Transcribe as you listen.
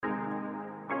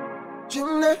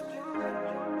Jimmy.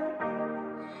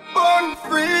 Born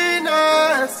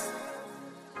freeness.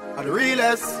 And the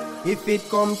realest. If it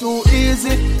come too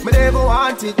easy, me never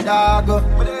want it, dog.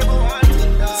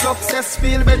 Success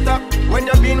feel better when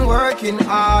you've been working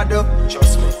hard.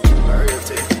 Trust me,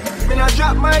 me not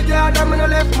drop my guard and me not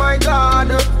left my guard.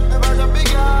 Never a big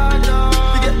yard.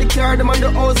 We get the car, them on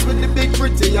the house with the big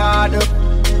pretty yard.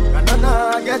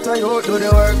 Nah, get on you, do the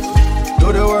work,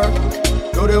 do the work,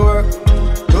 do the work,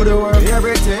 do the work,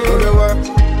 everything, do the work,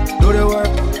 do the work,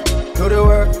 do the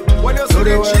work. When you see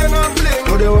the chain and bling,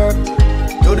 do the work,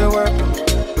 do the work,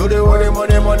 do the work,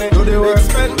 money, do the work,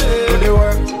 spend it, do the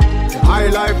work. High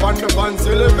life and the fancy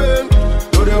living.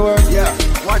 Do the work, yeah.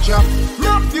 Watch out.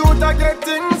 Not few to get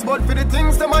things, but for the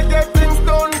things them I get things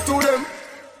done to them.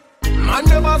 Man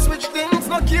never switch things,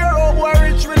 no care how boy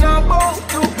rich we not bow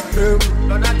to them.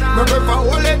 No prefer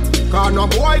hold it, cause no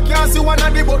boy can't see one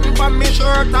of the button from me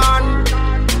shirt on.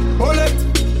 Hold it,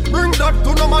 bring that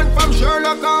to no man from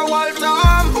Sherlock or Walter.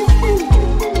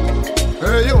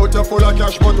 Hey, you out full of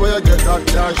cash, but where you get that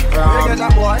cash from? Where you get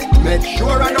that boy? Make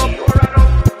sure I know.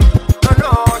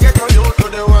 Get on you, do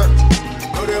the work,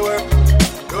 do the work,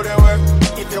 do the work.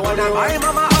 If you wanna buy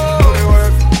mama, do the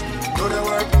work, do the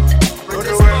work, do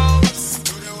the work,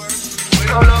 do the work. We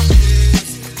don't love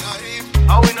life,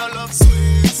 and we don't love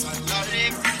sweets and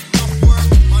life. Tough work,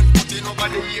 man, putting over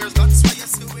the years, that's why you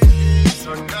see we live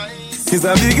so nice. It's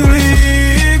a big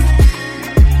league,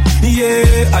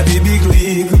 yeah, at the big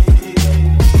league.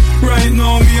 Right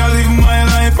now, me I live my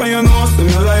life, and you know, see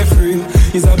my life real.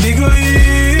 It's a big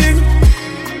league.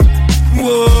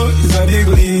 Whoa, it's a big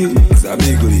league, it's a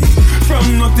big league.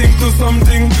 From nothing to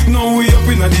something, now we up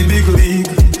in the big league.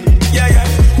 Yeah, yeah.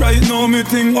 Right now me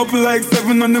thing up like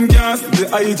 7 and them gas the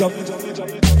eye job.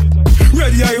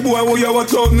 Ready eye boy, who you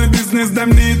watch out in the business, them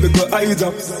need the good eye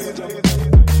jobs.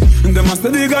 And them must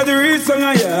they got the reach on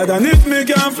a yard, and if me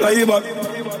can't fly back.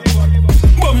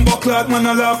 Bumbo clock man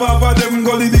a laugh off of them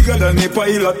gully bigger than a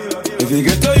pilot. If you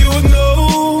get to you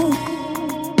know,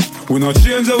 we not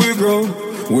change how we grow.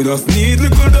 We just need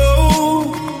little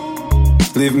dough.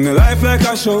 Live me life like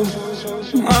a show.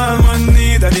 All man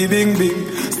need a the bing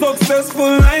bing.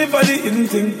 Successful life a the in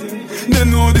thing. They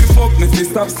know the fuck me fi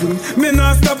stop sing. Me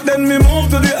not stop then me move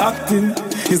to the acting.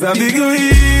 It's a big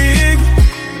league.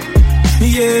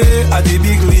 Yeah, a the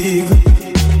big league.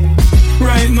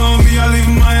 Right now me I live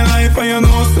my life and you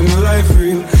know see my life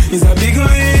real. It's a big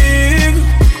league.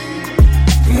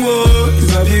 Whoa,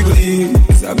 it's a big league.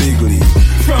 It's a big league.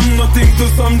 From nothing to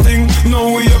something,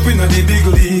 now we up in the big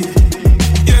league.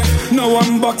 Yeah, now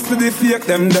I'm back to the fake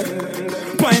them there.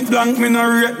 Point blank, me no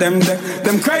rate them there.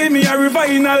 Them cry me a river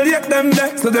in a lake them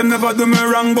there. So them never do me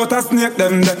wrong, but I snake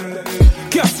them there.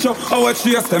 Capture how I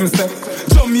chase them say.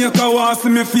 Jamaica want see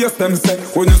me face them say.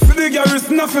 When you see the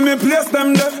garrison enough for me place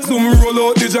them there. Zoom roll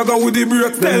out the jagger with the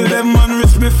brakes. Tell them man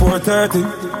rich before 30.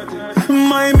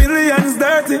 My millions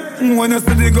dirty. When you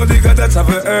see the go, they gotta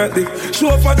travel earthy.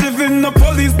 Show for driving, the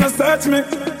police no search me.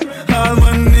 All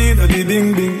man need a the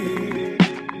bing bing.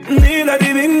 Need a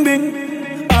the bing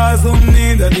bing. All some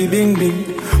need a the bing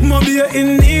bing. Mobile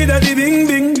in need a the bing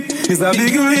bing. It's a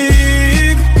big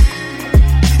league.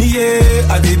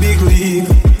 Yeah, a the big league.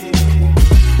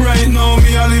 Right now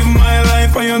me I live my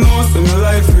life and you know see my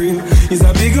life real. It's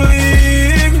a big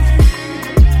league.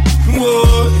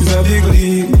 Whoa, it's a big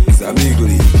league, it's a big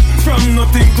league. From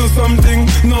nothing to something,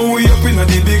 now we up in the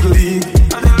big league.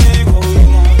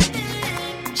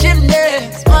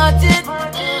 Gymnast, Martin.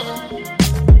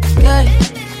 Okay.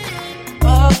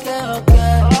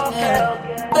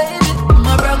 Baby,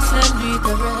 my rocks and do it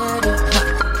already.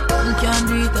 You can't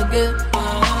do it again.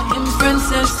 In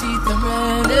princess seat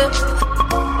already.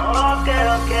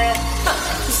 Okay.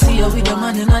 See you with the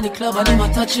man in the club and him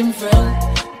a touch him friend.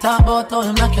 Talk about how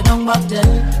him knock you down back then.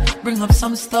 Bring up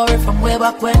some story from way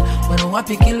back when a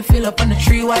happy kill fill up on the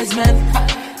 3 wise men.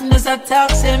 There's a talk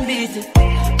same beat it.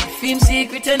 Film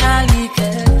secret and I leak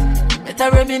it. Better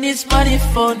reminisce money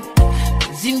fun.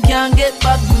 Him can't get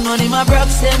back. None of my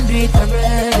brothers same do it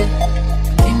already.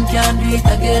 Him can't do it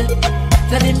again.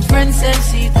 Tell him friends same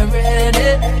see it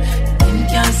already. Him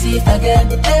can't see it again.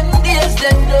 Them days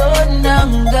them done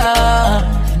and gone.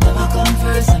 Never come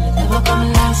first and it never come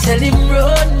last. Tell him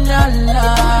run along.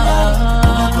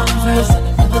 Never come first and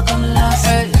it never come last.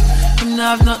 Hey, him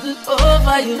not have nothing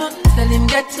over you. Tell him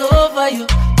get over you,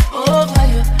 over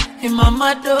you. Him a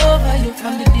mad over you.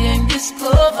 From the day him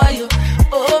discover you.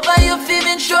 Over you, film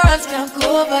insurance can't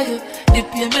cover you. The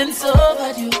payments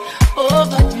overdue,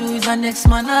 overdue. Is the next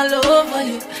man all over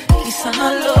you. He's all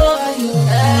over you.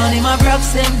 None of my brothers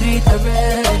same do it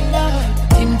already.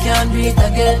 Him can't breathe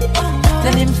again.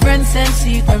 Tell him friends send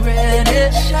seat already.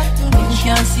 Him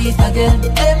can't see it again.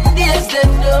 Them days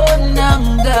them no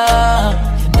longer.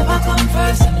 You never come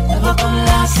first and you never come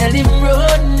last. Tell him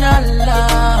run Allah.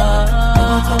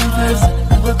 Never come first and you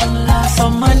never come last.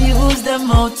 Some man use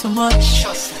them out too much,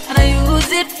 and I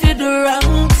use it for the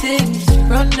wrong things.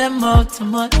 Run them out too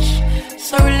much,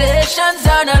 so relations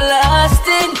are not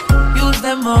lasting. Use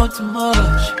them out too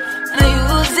much, and I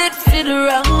use it for the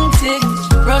wrong things.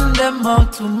 Run them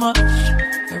out too much.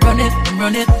 Run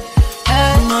it.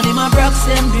 Hey, money my brox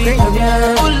and beat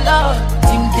again. Oh Lord,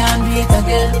 team can't beat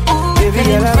again. Baby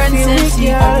girl, I feel weak,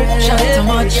 shot too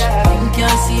much, team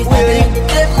can't see it again.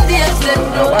 Them days them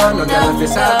no longer.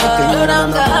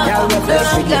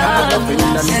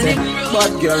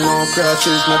 Bad girl no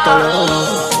crashes, not alone.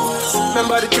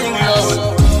 Remember the thing,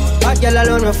 Lord. Bad girl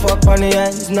alone will fuck on the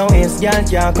ends. No instant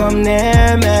can't come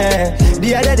near me.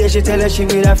 The other day she tell her she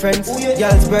with her friends.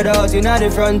 Girl spread out in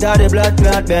the front of the blood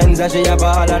clot Benz. And she a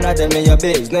ball and I tell me your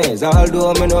business.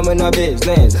 Although me know me no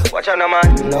business. Watch out no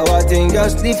man, no I think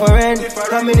just different.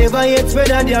 Cause me never yet spread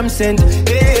a damn cent.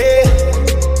 Hey,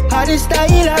 how the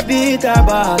style I beat her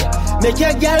back. Make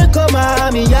your girl come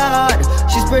on me yard.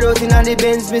 She spread out in the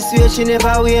Benz. Me swear she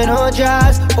never wear no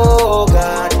dress. Oh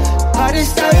God, how the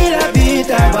style I beat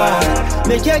her back.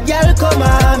 Make your girl come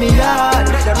on me yard.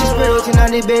 She spread out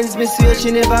in the Benz. Me swear she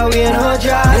never wear no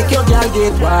dress. Make your girl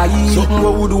get wild. Something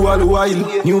what we do all the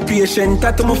while. New patient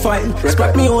tattoo my file.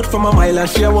 Scrap me out from a mile and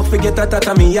she a walk forget a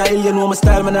tattoo me aisle. You know my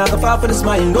style, man I go far for the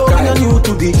smile. No kind of new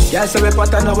to this. Y'all say we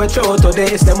pattern now we throw to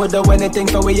this. Them would do anything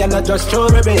for we and not just throw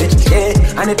a bitch.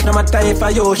 Yeah, and it no matter if I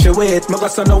yo she wait. My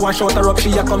got son no one shot her up.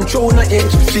 She a come through no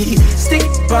edge. She stick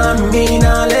by me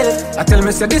now left. I tell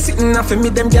me say this sitting for me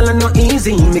them gyal no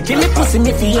easy. Me kill it pussy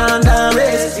me fi under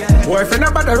rest. Boyfriend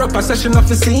a bother up a session of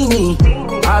to see me.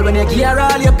 All when you gear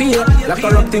all you pay. Like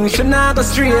her up things she not go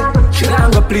straight. She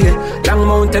not go play. Long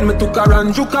mountain me took her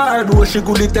and juke her. Do she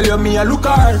goodly tell you me a look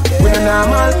her. We no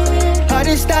normal. How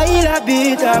the style I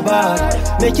beat her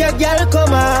back. Make your girl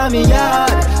come on me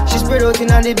yard. She spread out in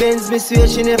the Benz. Me swear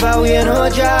she never wear no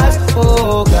dress.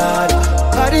 Oh God,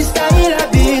 how the style I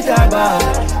beat her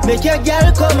back. Make your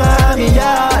girl come on me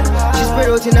yard. She spread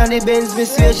out in the Benz. Me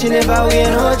swear she never wear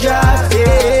no dress.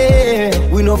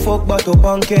 Yeah, we no fuck but up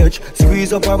and catch.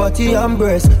 Squeeze up her body and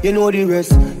breast. You know the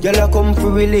rest. Girl I come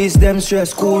for release them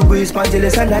stress. Cool breeze,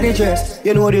 panteless under the dress.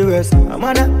 You know the rest. I'm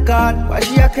on a card, why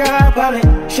she a crap on me?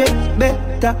 Shit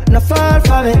better, no fall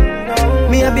for me.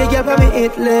 Me a big girl for me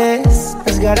hitless.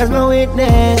 As God as my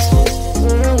witness.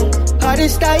 How the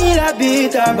style I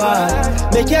beat her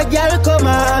back. Make your girl come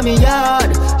on me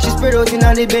yard. She spread out in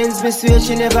the Benz. Me swear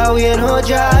she never wear no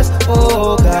dress.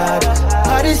 Oh God,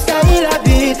 how the style I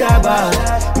beat her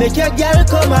back. Make your girl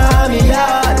come on me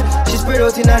yard. She spread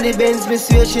out in the Benz. Me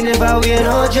swear she never wear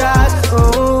no dress.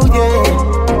 Oh yeah.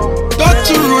 Touch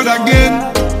the road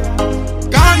again.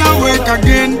 Gonna wake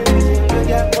again.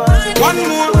 One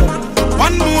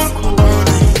more.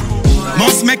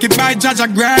 Must make it by Judge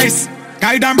of Grace.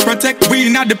 Guide and protect, we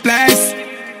in the place.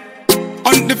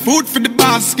 On the food for the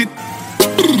basket.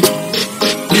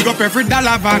 Big up every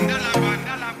dollar van.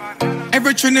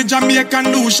 Every Trinidad,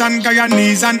 Jamaican, Lucian,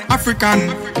 Guyanese and African.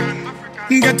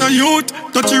 Get a youth,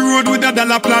 touch the road with a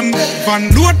dollar plan. Van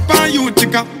load pan you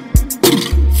ticker.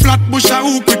 Flat bush a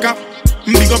hoop quicker.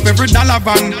 Big up every dollar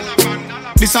van.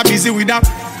 This a busy with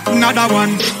another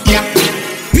one. Yeah.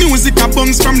 Music a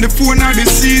bounce from the phone or the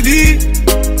CD.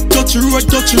 Touch the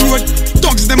road.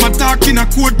 Dogs them attacking a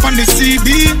quote from the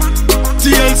CD.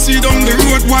 TLC down the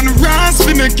road, one ras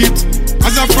we make it.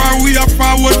 As a far we are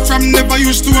forward from never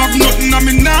used to have nothing, I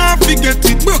mean now forget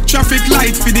it. Broke traffic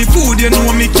light for the food, you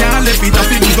know me can't let it. I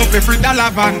pick up every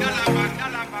dollar van.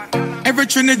 Every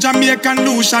Trinidad, Jamaican,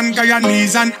 Lucian,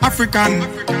 Guyanese and African.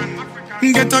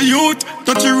 Get a youth,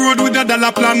 touch the road with a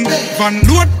dollar plan. Van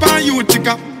load pan you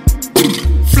ticker.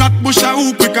 Flat bush a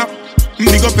hoop quicker.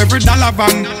 Big up every dollar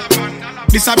van.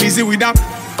 This a busy with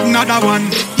another one.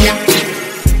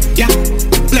 Yeah.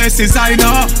 Places I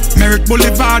know. Merrick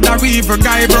Boulevard, a River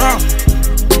Guy, bro.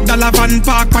 Dollar van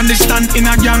park on the stand in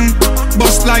a gang.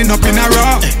 Bus line up in a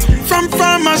row. From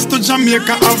farmers to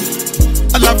Jamaica up.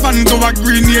 Dollar van go a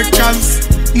green acres.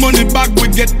 Money bag we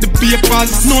get the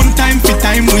papers. No time for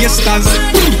time wasters.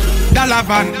 Dollar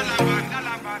van.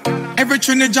 Every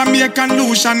Trinidad, Jamaican,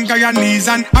 Lucian, Guyanese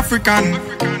and African.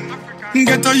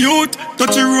 Get a youth,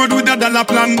 touch the road with a dollar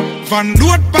plan. Van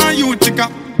load pan you ticker.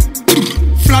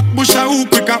 Flat bush a hoop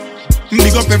quicker.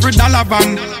 Big up every dollar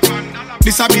van.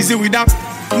 This a busy with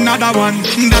another one.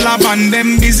 Dollar van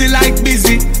them busy like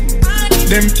busy.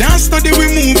 Them can't study we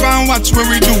move and watch where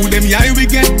we do. Them yeah we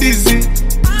get dizzy.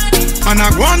 And I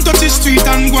go on touch the street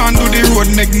and go on do the road,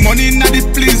 make money in the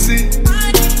place.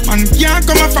 Man can't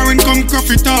come a foreign, come cough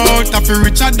it out. I feel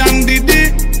richer than the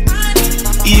day.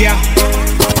 Yeah.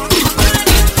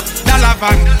 Dollar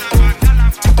van.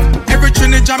 Every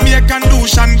Trinidad, Jamaican,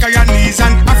 Lucian, Guyanese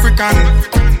and African.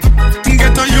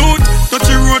 Get a youth, touch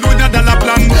the road with a dollar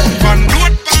plan. One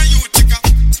road by you, take up.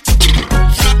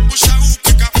 Flat push a hoop,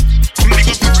 pick up. Make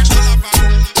up every dollar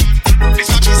van. This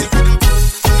a cheesy pick up.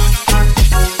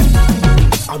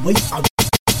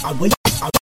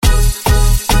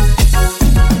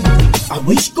 I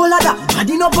wish color that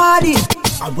body no body.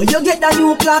 And when you get the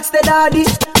new clocks, the daddy.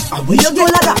 And when you get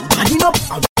that body no.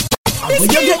 And when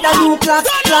you get the new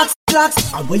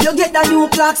clocks. And when you get the new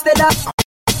clocks, the daddy.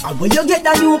 And when you get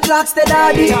the new clocks, the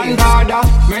daddy.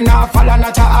 Me nah follow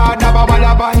not a order.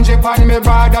 Babala bungee pan me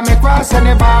brother. Me cross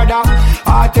any border.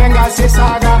 I think I see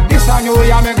saga. This a new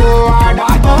year me go harder.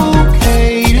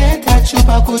 Okay, let that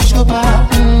chupa kuchupa.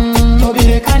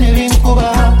 Tobi kanilin kuba.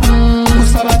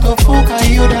 Mustabato fuka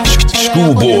yuda.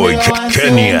 Vjskoolboyke,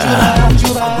 Kenya.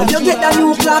 When you get the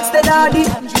new clocks, the daddy.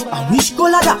 I wish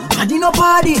color that body no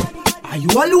party. Are you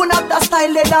alone have the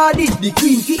style, the daddy? The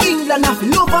queen for England have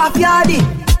love off yardy.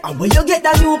 And when you get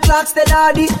the new clocks, the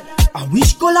daddy. I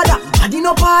wish color that body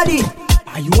no party.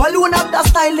 Are you alone have the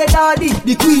style, the daddy?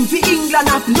 The queen for England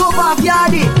have love off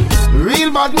yardy.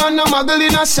 Real bad man, no muggle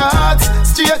in a shorts.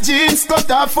 Straight jeans, cut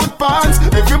off foot pants.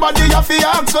 Everybody have the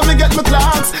axe when me get my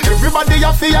clocks. Everybody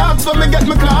have the axe when me get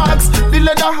my clocks. The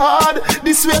leather hard,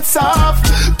 the sweat soft.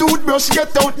 Toothbrush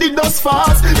get out the dust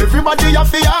fast. Everybody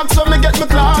have the axe when me get my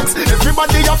clocks.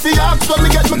 Everybody have the axe when me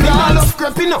get my clocks. I love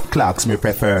creeping up. Clocks me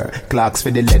prefer. Clocks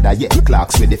for the leather, yeah.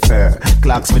 Clocks for the fur.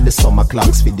 Clocks for the summer,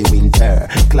 clocks for the winter.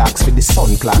 Clocks for the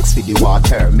sun, clocks for the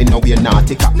water. Me know we're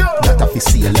nautica, that a fi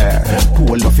sailor.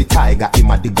 Pull off it tiger, him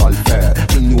a the golfer.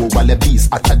 Me know all the bees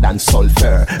hotter than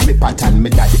sulfur. Me pattern me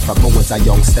daddy from I was a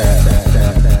youngster.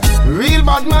 Real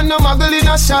bad man, no muggle in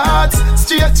a shorts.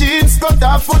 Straight jeans, cut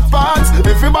off foot pants.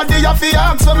 Everybody have the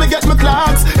axe when me get my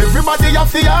clocks. Everybody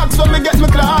have the axe when me get my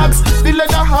clocks. The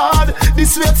leather hard, the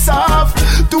sweat soft.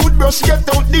 Toothbrush get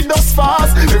out the dust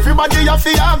fast. Everybody have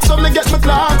the axe when me get my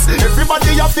clocks.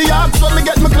 Everybody have the axe when me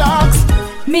get my clocks.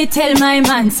 Me tell my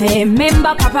man say,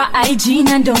 remember proper hygiene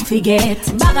and don't forget.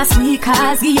 Bag of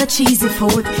sneakers, give you cheesy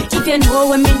food. If you know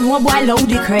when me know, boy, load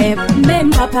the crab.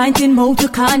 Remember pointing mouth to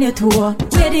can your toe.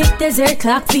 Where the desert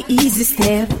clock the easy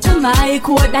step. To my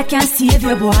code that can save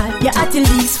your boy. You at the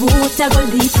least water go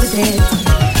lead to death.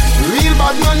 Real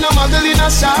bad man, no muggle in a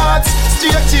shorts.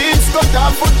 Straight jeans, cut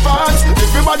off foot pants.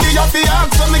 Everybody have the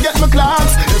axe when me get my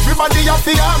clocks. Everybody have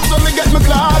the axe when me get my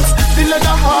clocks. The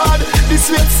leather hard, the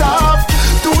sweat soft.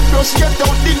 Toothbrush get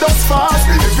out the dust fast.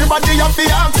 Everybody have the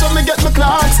axe when me get my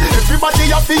clocks. Everybody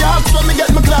have the axe when me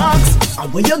get my clocks. And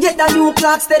when you get the new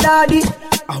clocks, the daddy.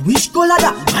 I wish color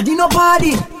that body no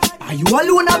body. Are you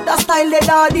alone have the style, the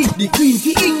daddy? The queen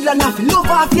for England have love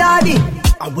off yardy.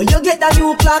 And when you get the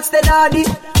new clocks, the daddy.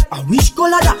 I wish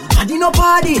color that body no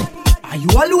party. Are you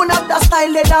alone have the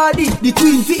style, the daddy? The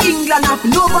queen for England have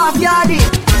love off yardy.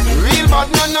 Real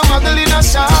bad man, no muggle in a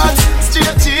shorts.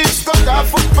 Straight jeans, cut off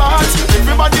foot pants.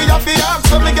 Everybody have the axe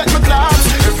when me get my clocks.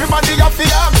 Everybody have the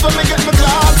axe when me get my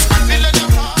clocks. The leather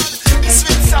hard, the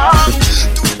sweet sound.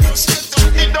 Toothbrush get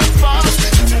out the dust fast.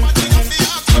 Everybody have the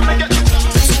axe when me get my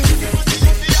clocks. Everybody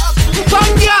have the axe.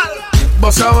 Bang girl,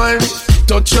 boss a wine,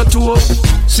 touch your toe,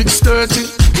 6:30.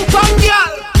 Bang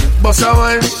girl, boss a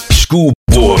wine.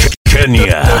 Vjskoolboyke,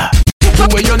 Kenya. The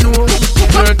way you know,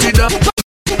 dirty da.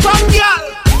 Bang girl,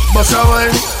 boss a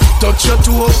wine, touch your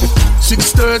toe,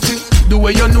 6:30. The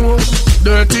way you know,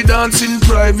 dirty dancing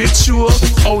private show.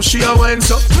 How she a wine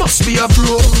so must be a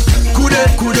pro. Coulda,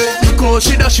 because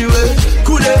she dash you away.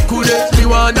 Coulda, me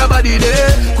want a body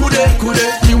there. Coulda,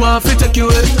 me want to take you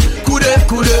away.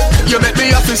 Coulda, you make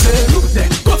me happy say. Look there,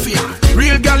 go for ya.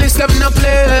 Real girl is them no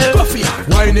play. Go for ya.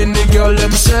 Whining the girl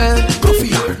them say. Go for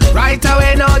ya. Right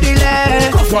away no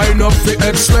delay. Wine up the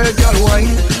X-ray girl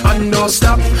wine and no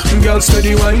stop. Girl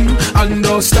steady wine and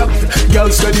no stop. Girl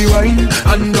steady wine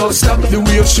and no stop. The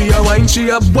way she a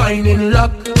wine in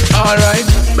luck. Alright,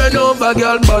 bend over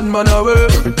girl, bad man a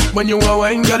work. When you a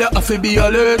wine, girl, you have to be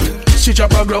alert. She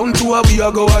chop a ground to a we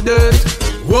a go a dirt.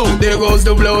 Whoa, there goes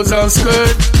the blouse and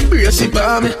skirt. Brace it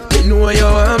by me, you know you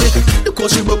want me.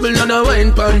 Because she bubble and a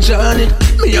wine pan Johnny.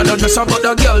 Me and a dress about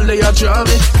the girl, they a draw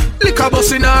me. Lick a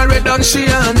bus in her red and she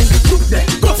on me. Look there,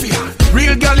 go for ya.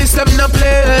 Real girl is them no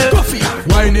play. Go for ya.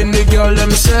 Whining the girl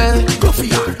them say. Go for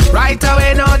ya. Right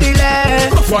away no delay.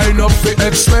 Wine up the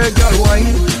X-ray girl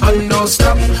wine and no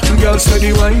stop. Girl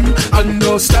steady wine and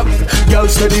no stop. Girl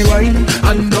steady wine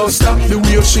and no stop. The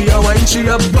way she a wine, she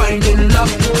a wine in love.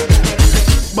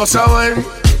 Boss a wine,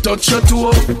 touch your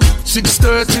toe.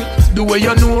 6:30, the way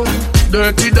you know.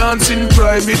 Dirty dancing,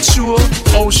 private show.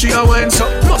 How she a wine, so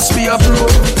must be a pro.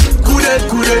 Kude,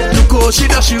 look how she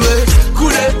dash away.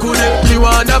 Kude, me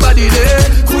want a body there.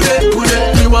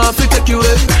 Kude, me want to take you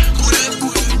away.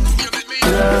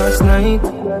 Last night,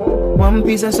 one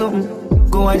piece of something.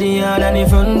 Go at the yard and the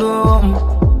front door.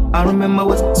 I remember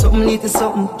what something need to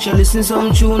something. She listen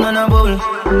some tune and a bowl.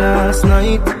 Last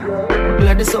night,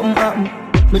 glad there's something happen.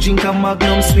 Me drink a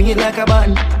Magnum, swing it like a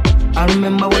button. I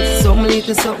remember what something need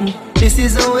to something. This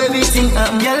is how everything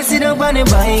happen. Girl, sit up on the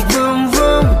bike, vroom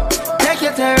vroom. Take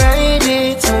you to ride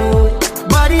it smooth.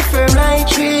 Body firm like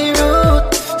tree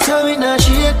root. So it not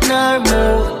shake nor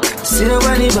move. Sit up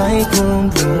on the bike,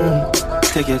 vroom vroom.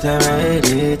 Take you to ride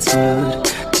it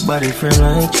smooth. Body firm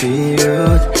like tree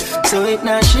root. So it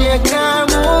not shake nor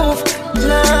move.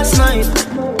 Last night,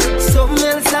 something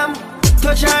else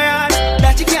touch her heart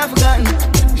that you can't forgotten.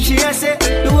 She has said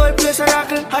the whole place a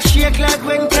rockle. I shake like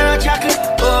when can't chuckle.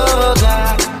 Oh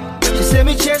God, she say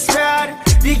me chest hard.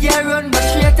 The girl run back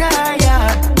straight to her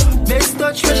yard. Best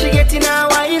touch when she get in a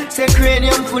while. Say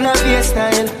cranium full of bass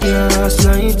style. Last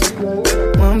night,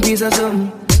 one piece of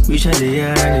something. Wish I the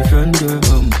yard and the front door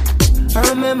home. I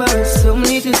remember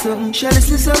something little something. She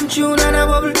listen some tune and a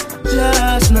bubble.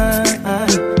 Last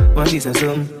night, one piece of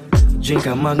something. Drink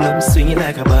a Magnum, swing it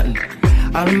like a button.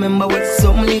 I remember what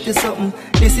something little something.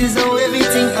 This is how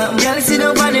everything happen. Girl, sit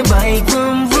up on the bike,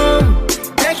 vroom vroom.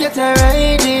 Take you to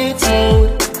ride it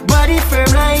smooth. Body firm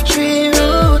like tree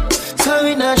root. So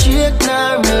it not shake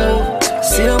nor move.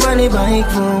 Sit up on the bike,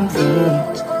 vroom vroom.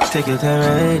 Take you to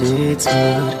ride it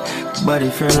smooth. Body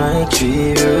firm like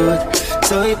tree root.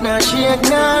 So it not shake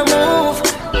nor move.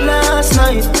 Last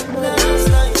night,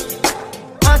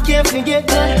 I can't forget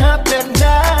what happened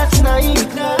last night.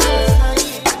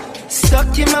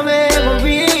 Stuck in my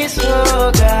memories,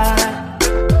 oh God.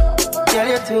 Girl,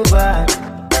 you're too bad.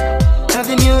 Have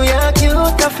the New York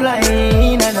youth to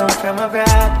flying and I'm from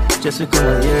abroad. Just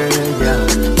because you're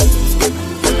young.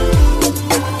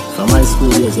 From my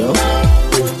school years, yo.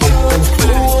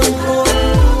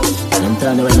 I'm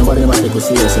telling you, nobody ever take you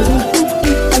serious, isn't it?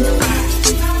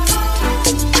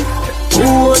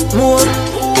 More.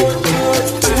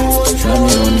 Show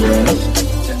me one day.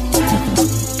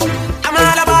 I'm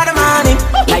all about the money.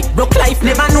 Like broke life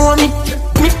never know me.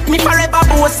 Me forever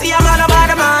bossy, I'm all about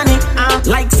the money.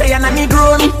 Like say I'm a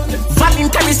Negro me.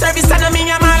 Voluntary service and I'm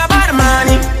all about the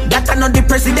money. That I know the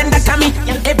president that me.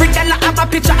 Every girl I have a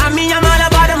picture of me, I'm all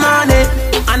about the money.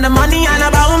 And the money all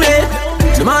about me.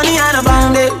 The money all about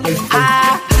me.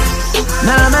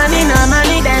 No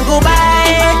money, then go buy.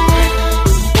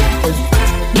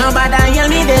 Nobody hear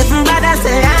me, they bother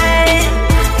say aye.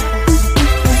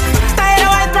 Tired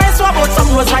of white price, what about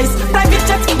some was rice? Private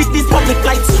jets with these public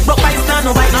lights. Broke by stand,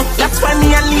 no bite now. That's why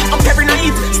me and Lee up every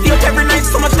night. Stay up every night,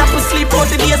 so much that we sleep out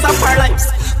the days of our lives.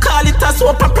 Call it a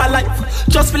so proper life.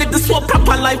 Just live the so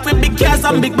proper life with big cars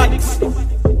and big bikes.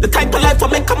 The type of life I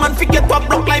make a man forget what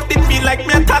broke life did feel like.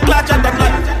 Me a talk larger than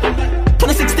life.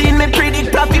 2016, me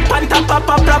predict profit, panta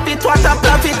papa profit, what a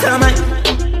profit, am I?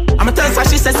 I'ma tell her,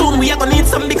 she says soon we are gonna need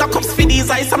some bigger cups for these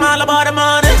eyes. I'm all about the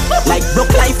money. Like broke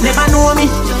life never know me.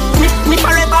 Me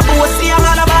forever bossy, I'm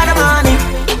all about the money.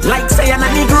 Like say I'm a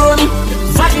Negro me.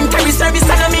 Voluntary service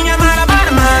and I'm all about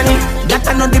the money. That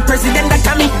I know the president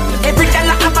that me. Every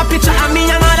girl I have a picture of me,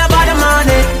 I'm all about the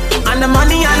money. And the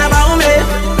money all about me.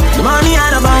 The money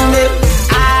all about me.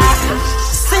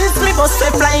 Since me bust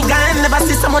a fly gun, never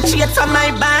see so much hate on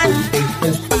my band.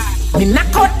 Me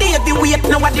knock out the heavyweight,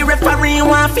 now what the referee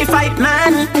want fi fight,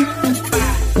 man.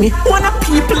 Me wanna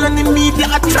people on the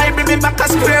media a try bring me back a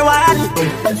square one.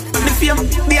 The fame,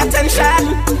 the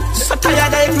attention, so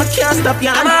tired of it, me can't stop,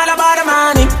 yeah. I'm all about the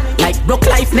money, like broke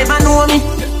life never know me.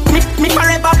 Me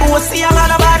forever bossy, I'm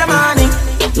all about the money.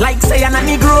 Like say I'm a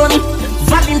Negro me.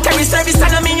 Voluntary service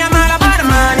and I'm all about the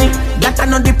money. That I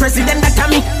know the president that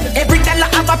me. Every girl I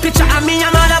have a picture of me,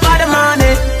 I'm all about the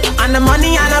money. And the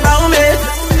money all about me.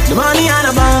 The money all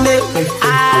about me.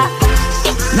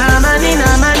 No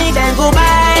money, then go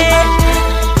buy.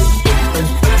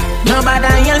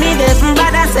 Nobody hear me, they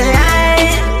bother say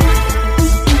aye.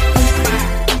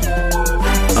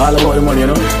 All about the money, you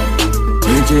know.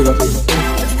 Deejay,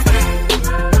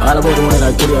 all about the money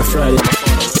like today or Friday.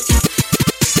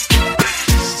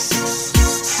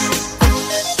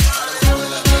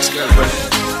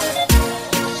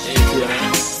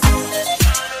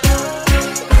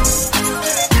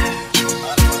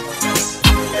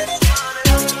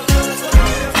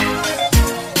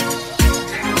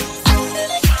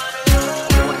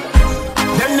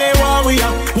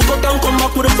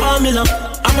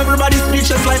 I'm everybody's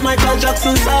speechless like Michael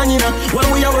Jackson song, you know. When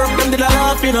we are work, them did a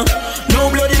laugh, you know. No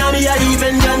blood in me, I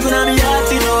even dance in me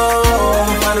heart, you know.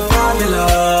 For the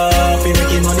formula, we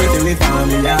making money to the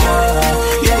formula.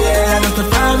 Yeah, that's the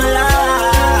formula.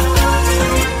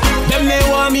 Them they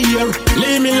want me here,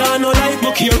 leave me alone, no life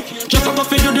book here. Just a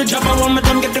coffee do the job, I want me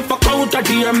them get the fuck out of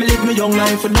here. Me live my young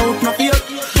life without no fear.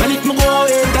 And if me go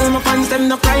away, tell my fans them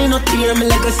no cry, no tear. My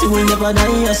legacy will never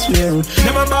die, I swear.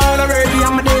 Never ball already,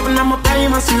 I'm a devil, I'm a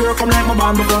prime, I swear. Come like my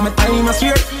band before my time, I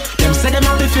swear. Them say them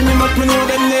happy for me, but me know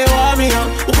them they want me,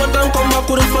 who got them come back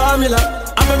with the formula.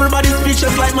 I'm everybody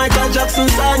speechless like Michael Jackson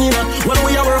song, you know. When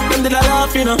we are work, them did a laugh,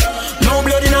 you know. No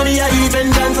blood in me, I even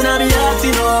dance in me heart,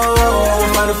 you know.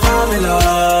 For the formula,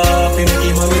 we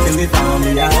making money to the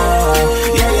formula.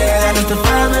 Yeah, that's the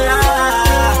formula.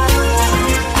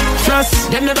 Trust,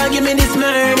 them never give me this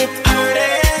money.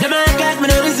 Them act like me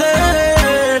no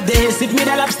deserve this. If me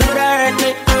the lobster hurt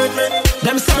me.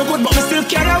 Them so good, but me still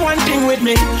carry one thing with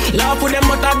me. Love with them,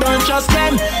 but I don't trust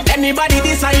them. Anybody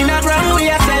design a wrong, we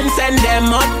a send them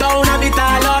uptown a bit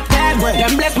all up them.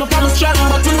 Them bless me from strong,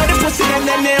 but you know the pussy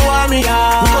them they want me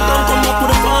out. We don't come up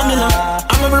with a formula.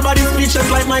 I'm everybody speechless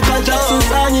like Michael Jackson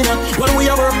song, you know. When we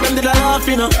are work, them did a laugh,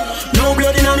 you know. No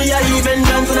blood in me, I even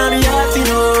dance in me heart, you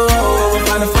know.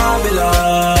 For the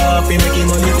formula, we making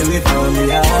money to the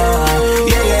formula.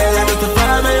 Yeah, that's the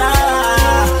formula.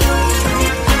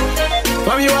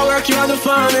 From you I work, you are the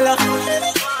formula.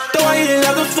 Don't want you to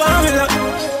love the formula.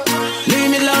 Leave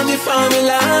me love the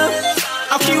formula.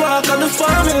 I keep walk on the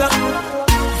formula.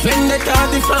 Vendetta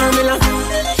the formula.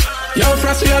 Yo,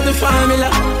 Frost, you have the formula.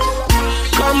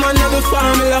 Come on, have the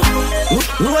formula.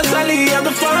 Rosalie have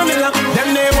the formula. Them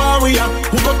they want we are.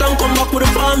 Who got them come back with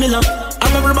the formula.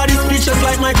 I'm everybody speechless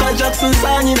like Michael Jackson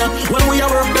song, you know. When we are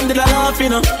work, them did a laugh, you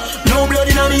know. No blood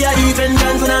in me, I even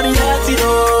dance in me heart, you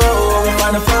know. For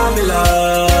the formula,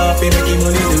 we making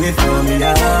money to the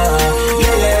formula.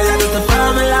 Yeah, that's the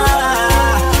formula.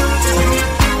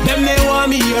 Them they want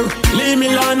me here, leave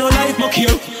me alone, no life book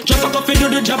here. Just a coffee do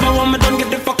the job, I want me done get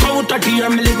the fuck out of here.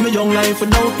 Me live my young life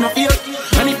without no fear.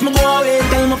 And if me go away,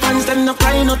 tell my fans them no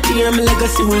cry, no tear. My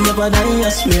legacy will never die, I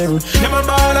swear. Never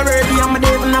ball already, I'm a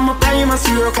devil, I'm a prime, I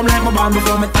swear. Come like my band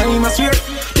before my time, I swear.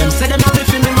 Them say them happy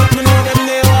for me, but me know them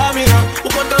they want me, who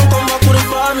got them come back with the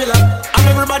formula. I'm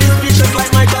everybody speechless like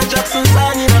Michael Jackson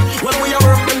song, you know. When we are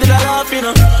work, them did a laugh, you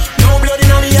know. No blood in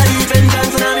me, I even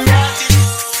dance in me heart, you know.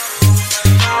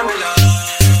 Formula.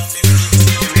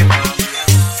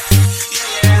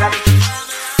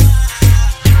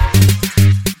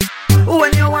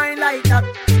 When you whine like that,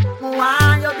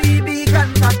 why your BB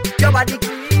contact? Your body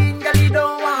clean, girl, you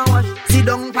don't want wash. Sit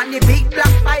down on the big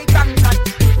black bike contact.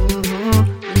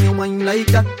 When you whine like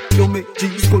that, you make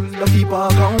Vjskoolboyke people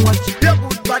come watch. Your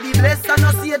good body blessed and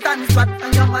no Satan spot.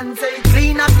 And your man say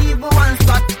clean as evil one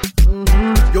spot.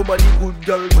 Your body good,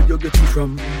 girl, where you get it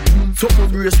from? Something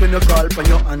brace when you call for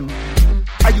your hand.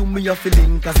 Are you me a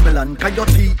feeling Casmelan? Can your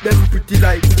teeth them pretty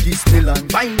like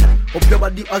Disneyland? Fine, up your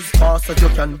body as fast as you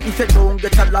can. If you don't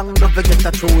get along, don't forget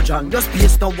a Trojan. Just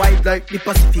space no wide like the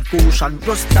Pacific Ocean.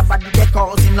 Just the body they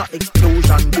causing no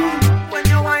explosion. When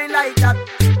you whine like that,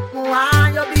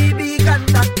 why your BB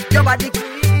contact? Your body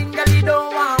clean, girl, you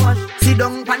don't want wash. Sit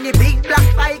down on the big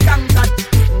black bike and catch.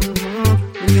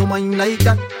 When you whine like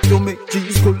that, you make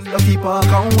Vjskoolboyke people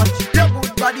come watch. Your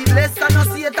good body blessed and no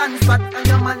Satan spot. And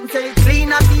your man say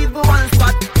clean as evil one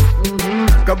spot.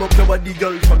 Grab up your body,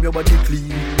 girl, from your body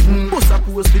clean. Bust a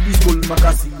pose for this gold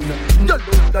magazine. You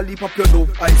love the lip up your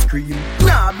love ice cream.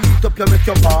 Nah, beat up you make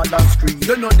your ball and scream.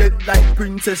 You know dead like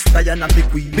Princess Diana the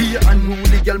Queen. Be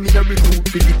unruly, girl, me the recruit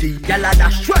for the team. Girl, I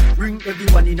dash right, bring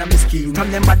everyone in a me scheme.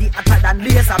 From them body hotter than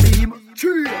laser beam.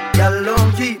 Girl,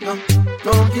 don't keep no,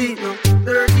 don't keep no.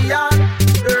 30 yard,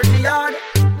 30 yard.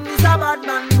 This a bad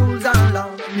man rules and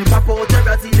law. You pop out your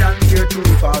Brazilian here to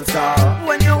fall star.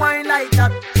 When you whine like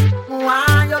that,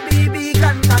 why your BB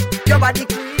contact? Your body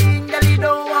clean, girl, you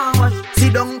don't want wash.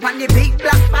 Sit down on the big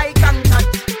black bike and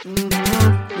catch.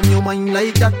 When you whine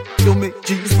like that, you make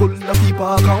Vjskoolboyke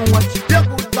people come watch. Your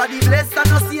good body blessed and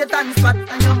no Satan spot.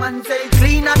 And your man say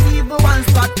clean and evil one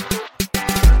spot.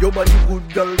 Your body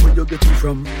good, girl, where you get it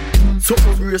from?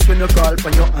 Something brace when you call for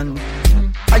your hand.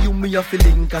 Are you me a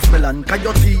feeling Casmelan? Can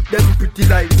your teeth them pretty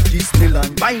like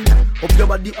Disneyland? Fine, up your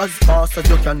body as fast as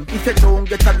you can. If you don't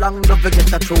get along, don't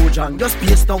forget a Trojan. Just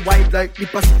space no wide like the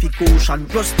Pacific Ocean.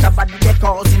 Just the body they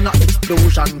causing no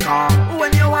explosion.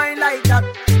 When you whine like that,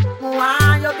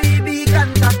 why your BB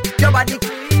contact? Your body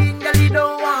clean, girl, you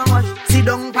don't want wash. Sit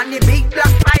down on the big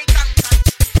black bike.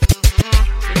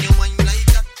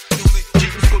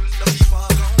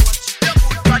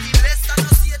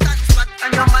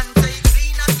 And your man say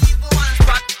clean as evil one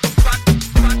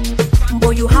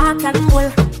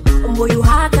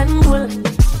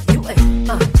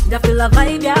Ya feel a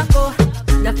vibe, ya go.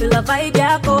 Ya feel a vibe,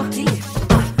 ya go.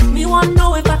 Me want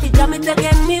know if I fi jam it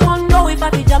again. Me want know if I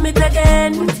fi jam it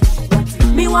again.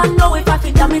 Me want know if I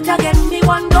fi jam it again. Me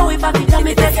want know if I fi jam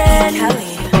it again.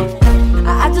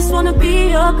 I just wanna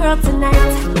be your girl tonight.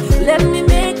 Let me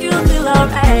make you feel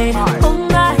alright. Hold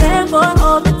my hand for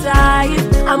all the time.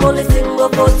 I'm only single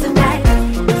for tonight.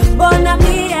 But not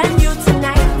me and you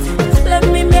tonight. Let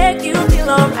me make you feel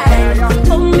alright.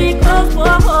 Hold me close for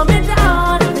hold me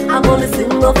down. I'm only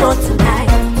single for tonight.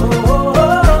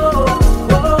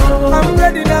 I'm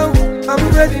ready now,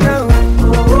 I'm ready now.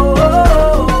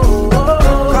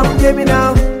 Come give me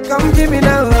now, come give me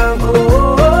now.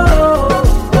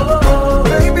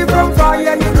 Baby from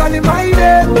fire, you calling my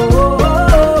name.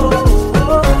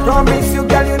 Promise you,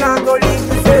 girl, you not gonna leave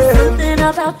me.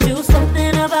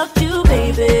 Something about you,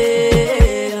 baby.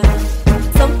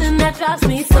 Something that drives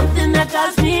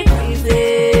me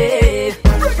crazy.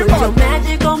 Put your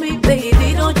magic on me,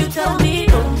 baby, don't you tell me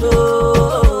no.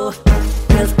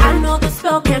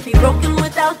 Can't be broken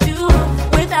without you.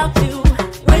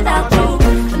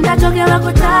 Ndacho kela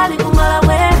kutali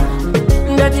kumalawe.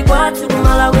 Ndati kwatu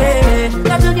kumalawe.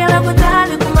 Ndacho kela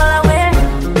kutali kumalawe.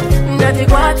 Ndati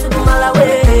kwatu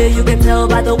kumalawe. You can tell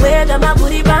by the way that my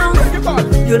booty bounce.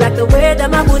 You like the way that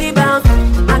my booty bounce.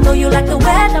 I know you like the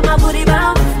way that my booty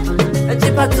bounce.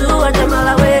 Chipatu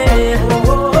ajamalawe.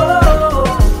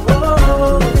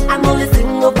 I'm only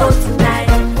single for tonight.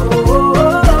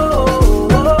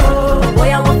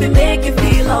 Make you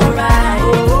feel alright.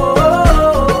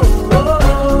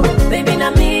 Baby,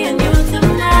 not me and you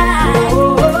tonight.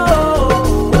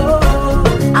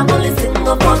 I'm only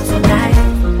single for tonight.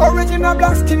 Original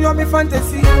black skin, you're my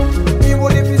fantasy.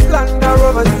 Even if it's land or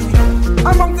overseas.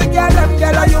 Among the girl and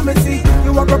girl you may see.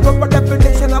 You walk a proper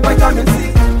definition of vitamin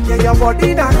C. Yeah, your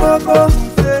body not go-go.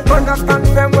 Understand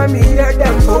them when me hear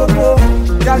them go-go.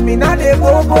 Tell me not they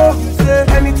go-go.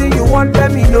 Anything you want,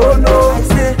 let me know. I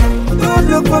say, don't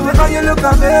look for me how you look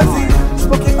amazing.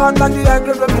 Smoking on like the air,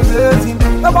 when me blazing.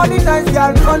 Nobody nice,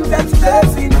 girl, context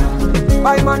blazing.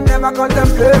 My man never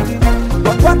contemplating.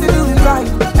 But what you do is right,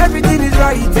 everything is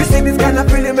right. You see this kind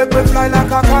of feeling make me fly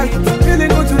like a kite. Feeling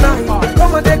good tonight,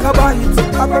 come and take a bite.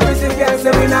 I promise you, girl,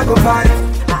 say we not go fight.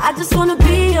 I just wanna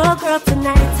be your girl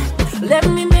tonight. Let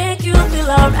me make you feel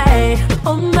alright.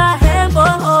 Hold my hand,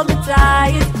 but hold me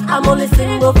tight. I'm only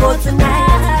single for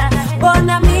tonight. But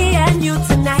not me and you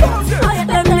tonight.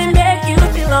 Let me make you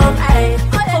feel alright.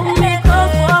 Hold me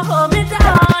close, hold me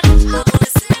down. I'm only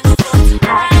single for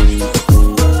tonight.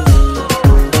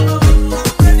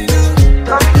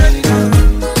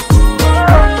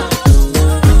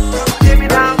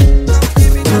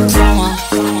 Summer,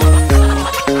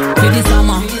 for the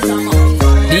summer.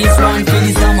 This one for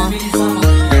the summer.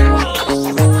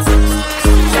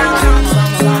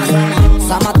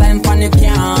 Summertime fun you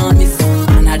can't miss.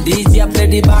 And a DJ play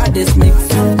the baddest mix.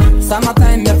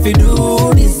 Summertime you fi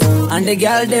do this. And the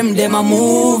girl them a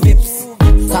move hips.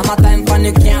 Summertime fun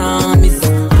you can't miss.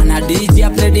 And a DJ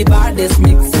play the baddest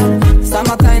mix.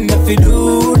 Summertime you fi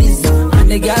do this. And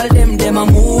the girl them a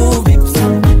move hips.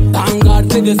 Thank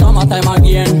God for the summertime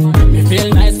again. Me feel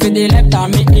nice for the left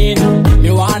and me in.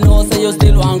 Me wanna know say you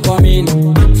still want come in.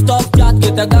 Stop chat,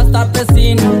 get a gas, start the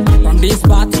scene. From this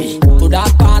party to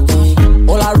that party.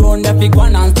 All around the big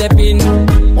one and step in.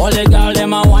 All the girls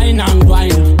them a wine and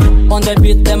grind. On the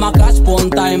beat them a cash phone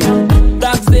time.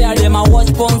 Dogs there them a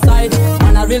watch phone side.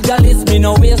 And a real girl is me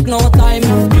no waste no time.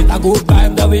 With a good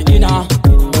vibe that we in a.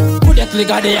 Put the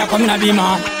clicker there come in a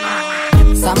beamer.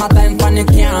 Summertime fun you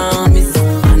can't miss.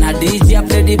 And a DJ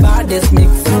play the baddest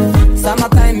mix.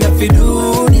 Summertime you fi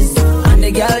do this. And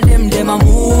the girl them a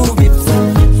move hips.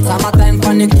 Summertime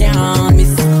fun you can't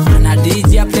miss. And a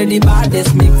DJ play the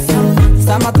baddest mix.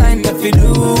 Summertime you fi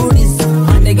do this.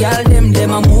 And the girl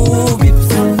them a move hips.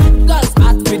 Girls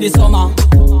hot with the summer.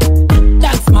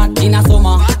 That's mad in a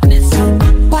summer.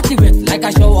 Party wet like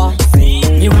a shower.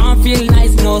 Me want feel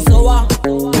nice no sour.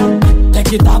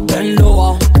 Take it up and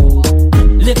lower.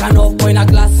 Lick enough in a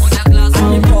glass.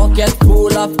 And the pocket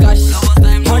full of cash.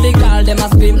 All the girl them a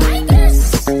scream like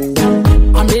this.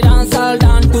 I'm the dance all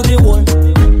down to the wall.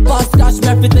 Fast cash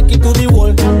me fi take it to the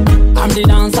wall. I'm the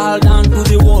dance all down to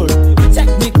the wall. Check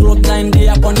the clock line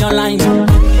there upon your line.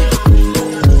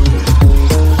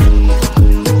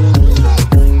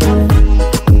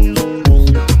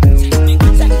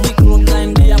 Check the clock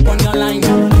line there upon your line.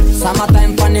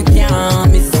 Summertime fun you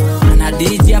can't miss. And a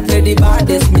DJ play the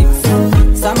baddest mix.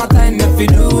 Summertime you fi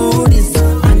do this.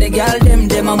 And the girl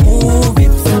them a move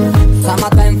hips.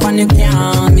 Summertime fun you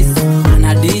can't miss. And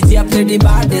a DJ play the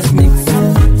baddest mix.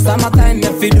 Summertime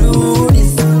you fi do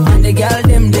this. And the girl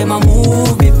them a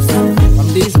move hips. From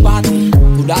this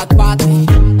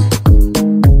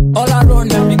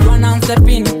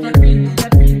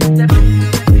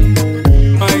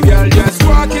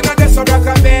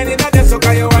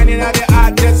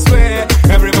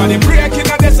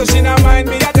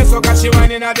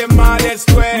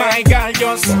modest way. My girl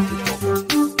just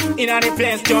in the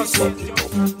place just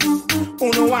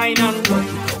uno wine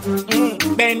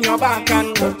and bend your back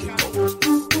and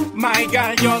my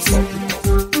girl just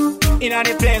in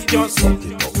the place just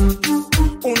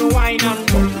uno wine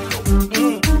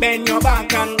and bend your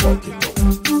back and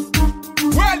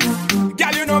well,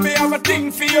 girl, you know me have a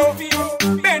thing for you.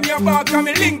 Bend your back and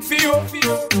me link for you.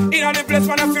 In the place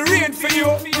man I feel rain for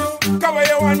you. Cover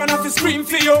your wine man I feel scream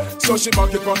for you. So she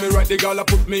back it on me right, the girl I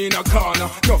put me in a corner.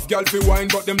 Enough girl fi wine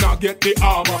but them not get the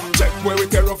armor. Check where we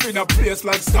tear off in a place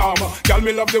like Starmer. Girl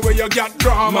me love the way you got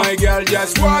drama. My girl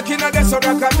just walk in a deso,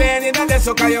 rock a bend in a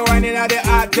deso, cause you wine in a the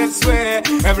artist way.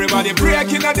 Everybody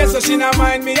break in a deso, she not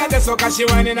mind me a deso, cause she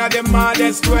wine in a the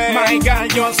modest way. My girl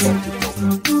just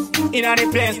in a the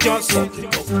place just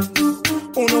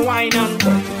uno wine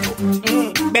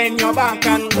and bend your back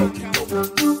and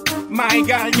my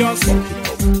girl just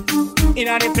in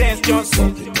a the place just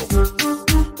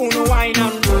uno wine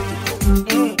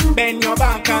and bend your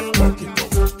back and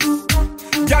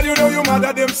girl, you know you mad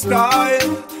at them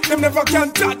style. Them never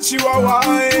can touch you a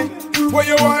wine. When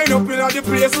you wind up in the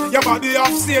place, your body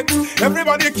offset.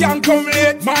 Everybody can come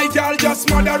late. My girl just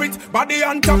mother it, body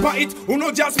on top of it. Who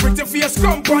know just pretty face,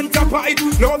 come on top of it.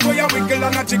 Love where you wiggle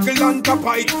and a jiggle on top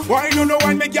of it. Why you know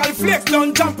when my girl flex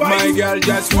on top of it? My girl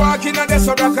just walk in a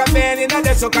deso, rock a bend in a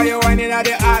deso, cause you wine in a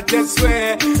the artist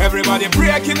way. Everybody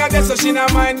break in a deso, she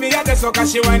not mind me a deso,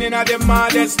 cause she wine in a the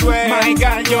modest way. My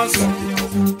girl just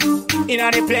in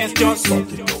a the place just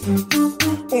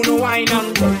uno wine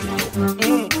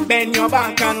and bend your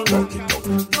back and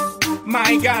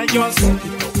my girl just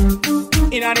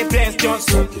in a the place just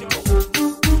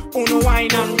uno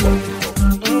wine and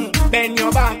bend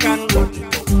your back and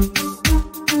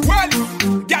well,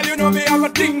 girl, you know me have a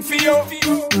thing for you.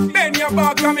 Bend your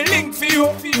back and me link for you.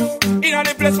 In a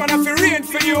the place man I feel rain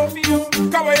for you.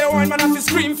 Cover your wine man I feel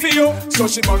scream for you. So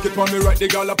she back it on me right, the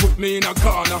girl I put me in a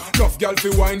corner. Enough girl fi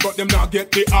wine but them not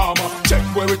get the armor. Check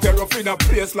where we tear off in a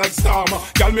place like Starmer.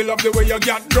 Girl me love the way you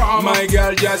got drama. My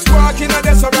girl just walk in a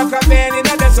deso, rock a bend in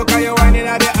a deso, cause you wine in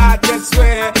a the artist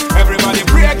way. Everybody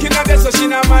break in a deso, she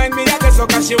not mind me a deso,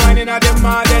 cause she wine in a the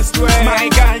modest way. My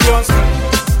girl just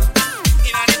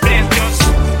in a the place just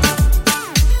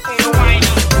uno wine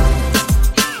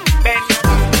bend your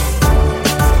back.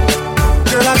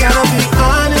 Girl, I gotta be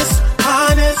honest.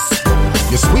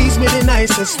 You squeeze me the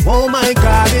nicest, oh my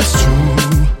God, it's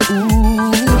true.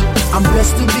 Ooh, I'm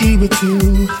blessed to be with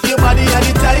you. Your body are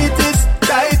the tightest.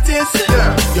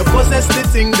 Yeah. You possess the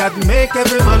thing that make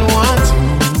every man want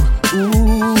you.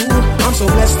 Ooh, I'm so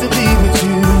blessed to be with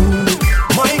you.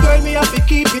 My girl, me have to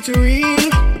keep it real.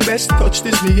 The best touch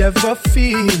this me ever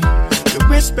feel. Your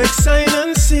respect, sign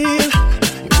and seal.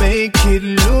 You make it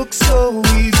look so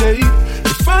easy.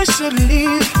 If I should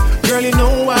leave, girl, you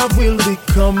know I will be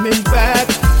coming back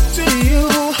to you.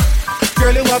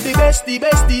 Girl, you have the best.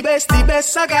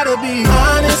 I gotta be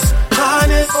honest.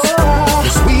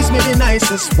 You squeeze me the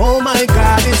nicest. Oh my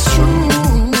God, it's true.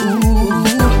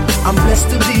 I'm blessed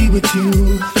to be with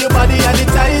you. Your body are the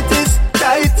tightest.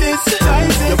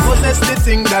 You possess the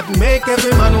thing that make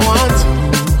every man want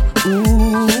you.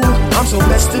 Ooh, I'm so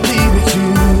blessed to be with you.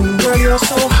 Girl, you're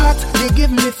so hot, you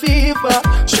give me fever.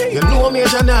 You know me,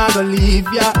 I not gonna leave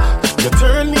ya. You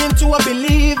turn me into a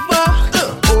believer.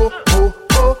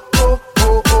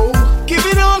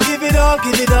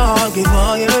 Give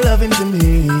all your loving to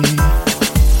me.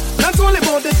 Not only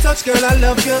about the touch, girl, I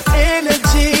love your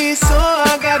energy. So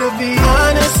I gotta be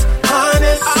honest.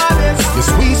 You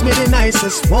squeeze me the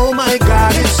nicest. Oh my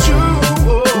God, it's true.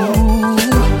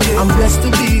 I'm blessed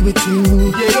to be with you.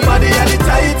 Your body are the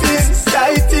tightest.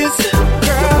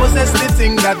 You possess the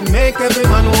thing that make every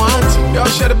man want you. Y'all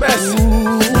share the best.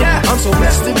 I'm so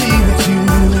blessed to be with you.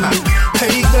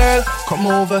 Hey girl, come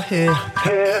over here.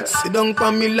 Sit down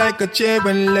on me like a chair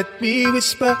and let me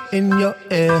whisper in your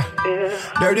ear.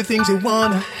 Dirty things you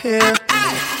wanna hear.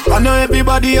 I know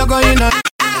everybody are going on.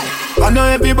 I know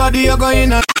everybody are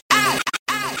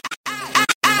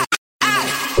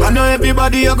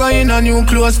going on new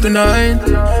clothes tonight.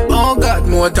 Oh God,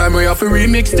 more time we have to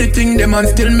remix the thing. Them and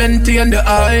still maintain the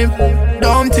hype.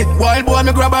 Don't it, wild boy,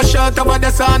 me grab a shirt over the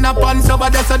sun, a pants over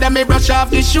there, so them me brush off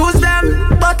the shoes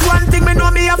them. But one thing me know,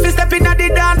 me have to step in at the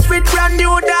dance with brand new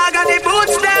dog and the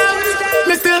boots them.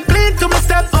 Me still clean to my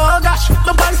step, oh gosh.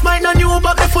 My pants might not new,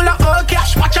 but me full of old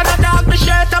cash. Watch on the dog, me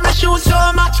shirt and my shoes so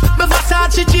much. Me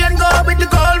Versace chain go with the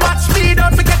gold watch. Speed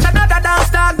don't forget another dance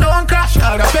dog, don't crash.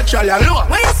 All the petrol you low,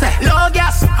 what you say? Low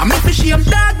gas. I'm if shame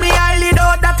dog, me highly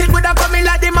doubt that it woulda coming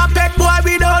like the Muppet boy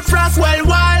without frost. Well,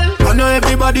 I know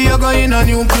everybody are going on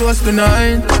new clothes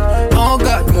tonight. Oh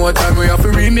God, got more time, we have to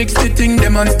remix the thing,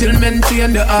 them and still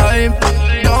maintain the hype.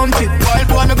 Don't it, wild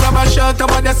boy, me grab a shirt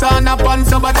over the sun, a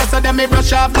pants over the so them me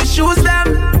brush off the shoes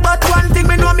them. But one thing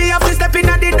me know me have to step in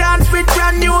at the dance with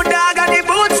brand new dog and the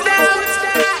boots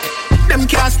them. Them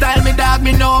can't style me dog,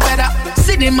 me know better.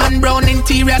 Cinnamon brown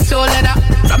interior so leather.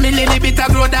 From me little bit of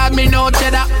grow dog, me know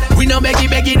cheddar. We no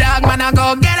beggy dog, man I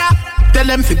go get her. Tell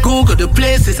them fi Google the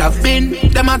places I've been.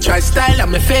 Them a try style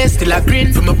and my face still a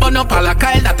grin. From a bun up all a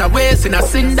Kyle that a waste in a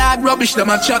sin dog rubbish. Them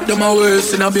a chat, them a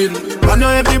worse in a bin. I know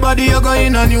everybody you go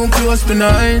in a new clothes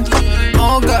tonight.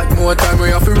 Oh God, more time we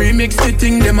have to remix the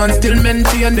thing. Them and still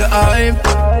maintain the hype.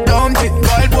 Don't it,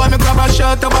 wild boy, me grab a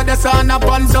shirt over the sun, a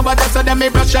pants over the so them me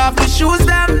brush off the shoes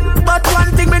them. But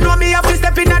one thing me know me have to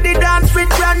step in at the dance with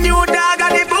brand new dog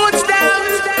and the boots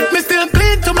them. Me still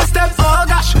clean to my steps, oh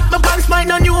gosh. My pants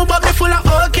mine on new but me full of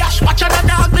old cash. Watch out the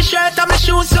dog, me shirt and me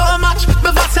shoes so much.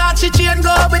 Me Versace chain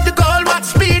go with the gold watch.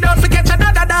 Speed up, forget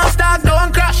another dance dog,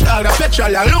 don't crash. Dog the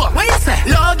petrol a low, what you say?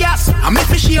 Low gas, I me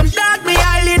fi shame dog, me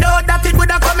highly doubt that it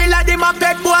woulda come in like the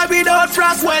moped boy without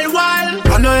frost. Well,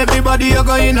 I know everybody you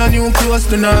go in a new clothes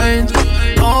tonight.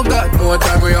 Oh God, more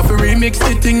time we have to remix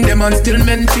the thing, them and still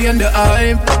maintain the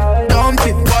hype. Don't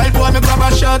it, wild boy, me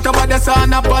grab a shirt over the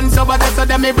sun, a pants over the so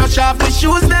them me brush off the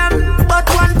shoes them. But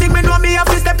one thing me know me have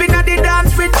to step in at the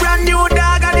dance with brand new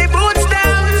dog and the boots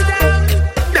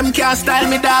them. Them can't style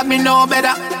me dog, me know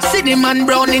better. Cinnamon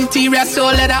brown interior so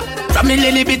leather. From me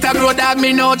little bit of grow dog,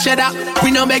 me know cheddar.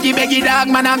 We no beggy dog,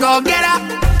 man I go get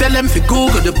her. Tell them fi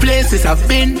Google the places I've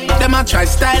been. Them a try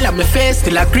style and my face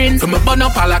still a grin. From a bun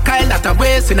up all a Kyle that a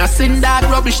waste in a sin dog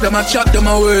rubbish. Them a chat, them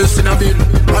a worse in a bin.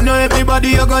 I know everybody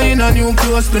you go in a new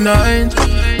clothes tonight.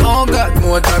 Oh God,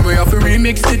 more time we have to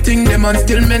remix the thing. Them and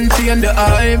still maintain the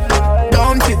hype.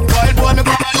 Don't it, wild boy, me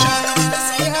go a shot.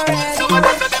 Some of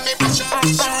them so them me push up.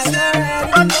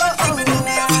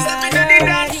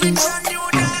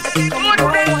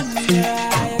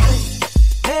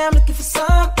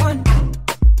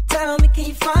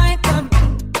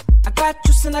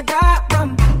 And I got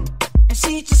rum, and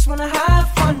she just wanna have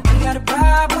fun. We got a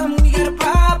problem, we got a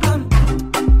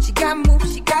problem. She got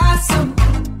moves, she got some.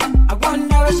 I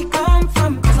wonder where she come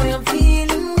from, cause I am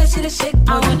feeling where she the shake.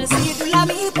 I wanna see if you love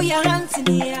me, put your hands in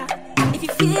the air. If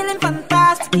you're feeling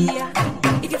fantastic, yeah.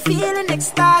 If you're feeling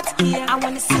ecstatic, yeah. I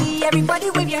wanna see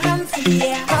everybody wave your hands in the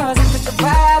air. Cause I took the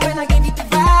vibe and I gave you the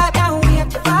vibe. Now we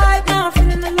have the vibe, now I'm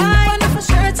feeling alive. I know for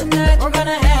sure tonight we're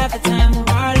gonna have the time of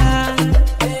our life.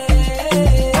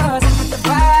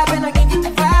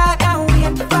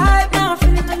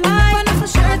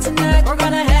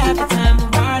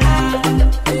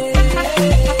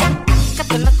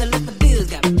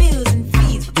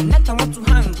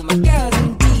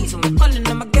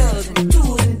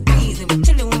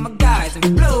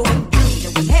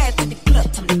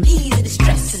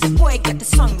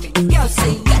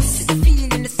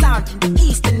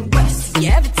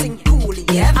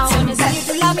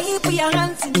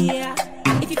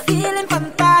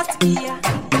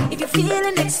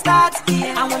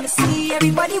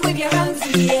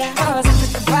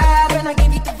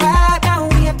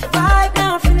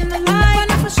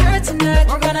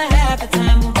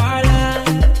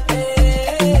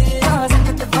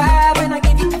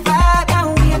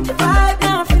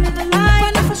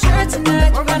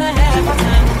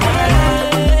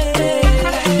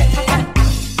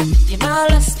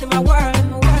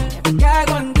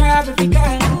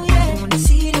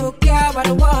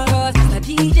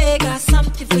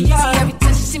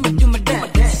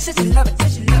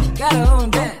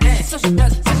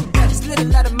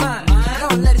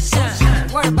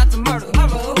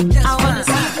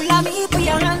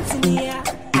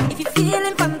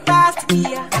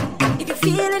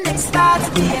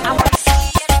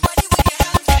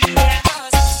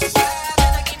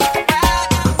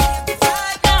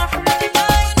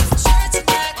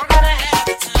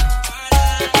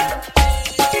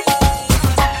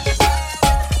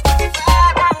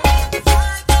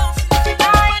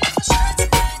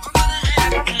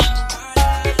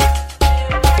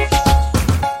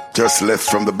 Just left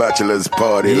from the bachelor's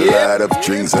party, light up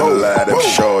drinks and light up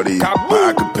shorty. My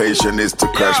occupation is to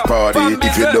crash party.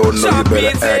 If you don't know, you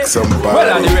better ask somebody.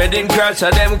 Well, on the wedding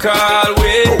crasher, them call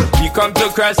we. You come to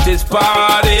crash this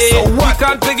party. So we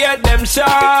come to get them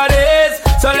shorties.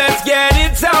 So let's get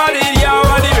it started, yo.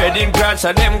 On the wedding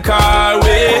crasher, them call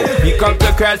we. You come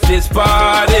to crash this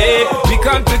party. We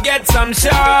come to get some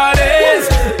shorties.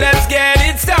 Let's get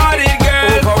it started,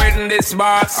 girl. For waiting this this,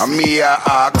 boss. And me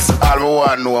ask, all I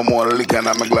want know more liquor in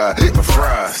my glass. My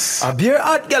frost. A beer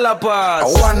hot gal pass.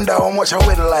 I wonder how much I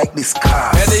would like this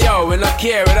car. Hey yo, we not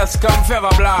care, we just come fever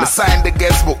blast. Me sign the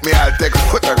guest book, me I'll take a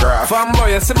photograph.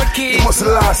 Fanboy, you see my key? You must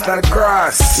last on the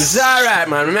grass. It's alright,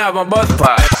 man, me have a bus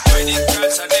pass. When it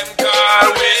crash and them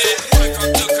call we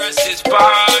come to crash this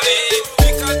party. We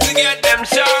come to get them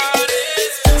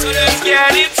shorties. So let's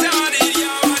get it started,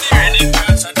 yo. When it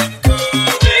crash and them call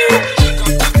we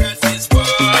come to crash this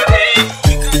party.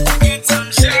 We come to get some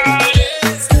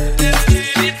shorties. Let's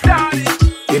get it started.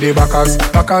 The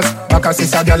Bacchus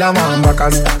is a gyal a man.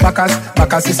 Bacchus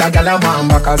is a gyal a man.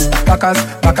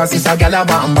 Bacchus is a gyal a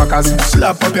man. Bacchus,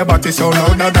 slap up your body so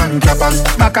louder than clappers.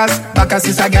 Bacchus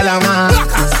is a gyal a man.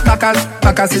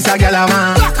 Bacchus is a gyal a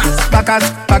man.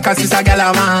 Bacchus is a gyal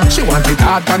a man. She want it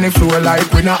hard on the floor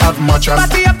like we not have mattress.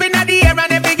 Party up in the air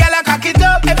and every gyal a cock it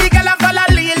up. Every gyal a follow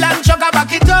Lil and Chuck a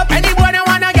back it up. Anyone who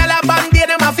want a gyal a band, they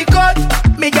them have to cut.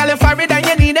 Me gyal a forehead and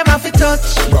you need them have to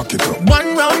touch. Rock it up.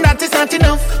 One round that is not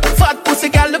enough. Fat pussy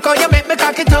girl, look how you make me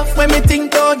cock it up. When me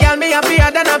think oh girl, me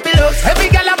happier than a pillow. Every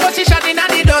girl a position in a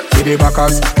the dot. The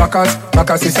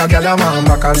Bacchus is a gyal a man.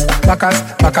 Bacchus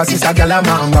is a gyal a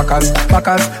man.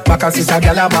 Bacchus is a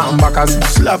gyal a man. Bacchus,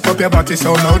 slap up your body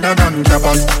so louder than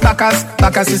clappers.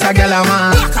 Bacchus is a gyal a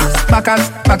man.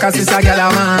 Bacchus is a gyal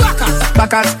a man.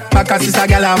 Bacchus is a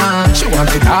gyal a man. She want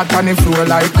it hard on the floor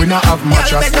like we not have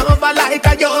mattress. Girl bend over like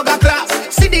a yoga class.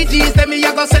 See the G's, them me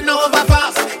a go send over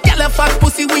fast. Girl a fat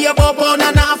pussy we a bob on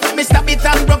and off. Me stab it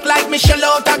and broke like Michelle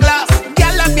out a glass.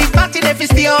 Girl a big body if you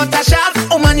stay out a shot.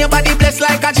 Oh man your body blessed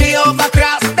like a Jehovah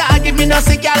cross. Dog give me no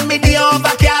see girl me the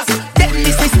overcast. Then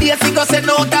me see Stacy go send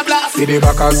out a blast. See the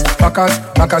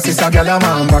Bacchus is a gyal a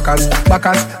man.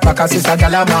 Bacchus is a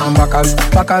gyal a man.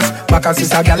 Bacchus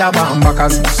is a gyal a man.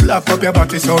 Bacchus, slap up your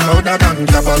body so louder than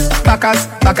clappers.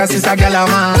 Bacchus is a gyal a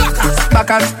man.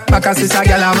 Bacchus is a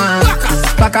gyal a man.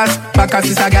 Bacchus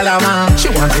is a gyal a man. She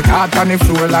want it hard on the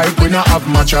floor like we not have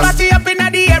mattress. Party up in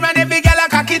the air and every gyal a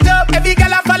cock it up. Every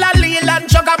gyal a follow Lil and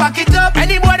Chuck a back it up.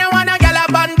 Anyone who want a gyal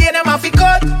a band, they them have to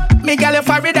cut. Me gyal a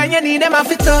forehead and you need them have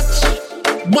to touch.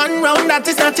 One round that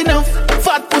is not enough.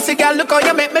 Fat pussy girl, look how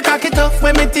you make me cock it up.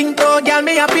 When me think oh girl,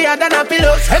 me happier than a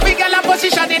pillow. Every girl a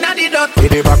position in a the dot.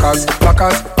 The Bacchus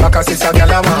is a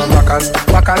gyal a man. Bacchus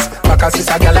is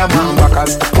a gyal a man.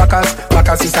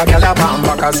 Bacchus is a gyal a man.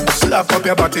 Bacchus, slap up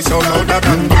your body so louder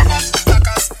than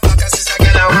Bacchus is a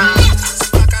gyal a man.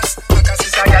 Bacchus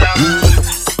is a gyal a man.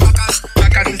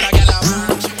 Bacchus is a gyal a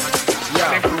man.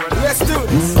 Yeah, let's do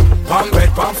this. Palm bed,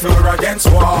 palm floor against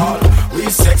wall. We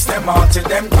sex them out till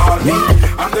them call me.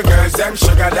 And the girls them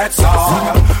sugar, that's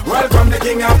all. Welcome the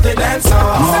king of the dance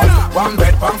hall. One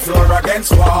bed, one floor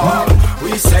against wall.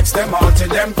 We sex them out till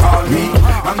them call me.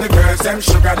 And the girls them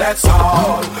sugar, that's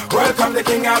all. Welcome the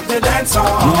king of the dance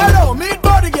hall. Hello, meet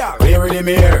body girl. Here in the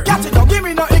mirror. Got it, don't give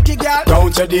me no icky girl.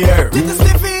 Don't you dare. Did you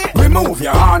stiffy? Remove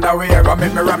your underwear and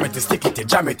make me ram it, stick it,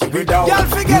 jam it without. Y'all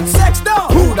forget sex though.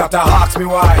 Who that ask me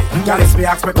why? Girl, it's me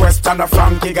ask me question a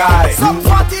Frankie guy. Some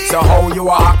fatty. So how you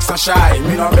act so shy?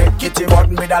 Me no make kitty but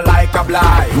me da like a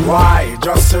blind. Why?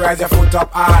 Just to raise your foot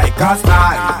up high. Cause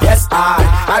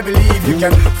I believe you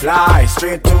can fly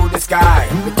straight to the sky.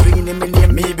 Between him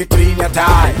and me, between your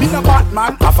tie. Me no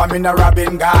Batman, half a me no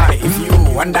Robin guy. If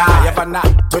you and I ever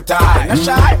not to tie, no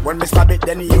shy. When me stab it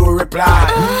then you reply.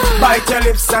 Bite your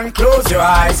lips and close your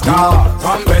eyes. Cause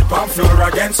one bed, one floor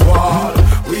against wall.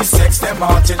 We sex them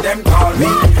out till them call me.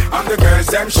 And the girls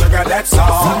them sugar, that's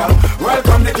all.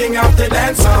 Welcome the king of the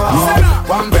dance hall.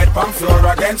 One bed, one floor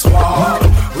against wall.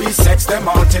 We sex them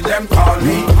out till them call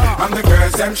me. And the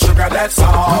girls them sugar, that's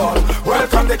all.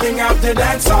 Welcome the king of the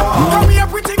dance hall. Come here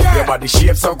pretty girl. Your body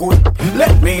shape so good.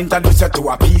 Let me introduce you to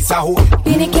a piece of wood.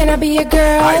 Baby, can I be a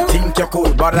girl? I think you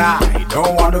could, but I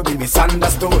don't want to be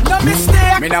misunderstood. No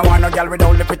mistake. Me no want no girl with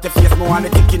all the pretty face. Me want the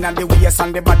thinking and the waist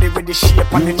and the body with the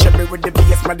shape and the cherry with the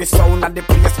bass. Me the sound and the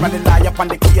place. Me the lie up on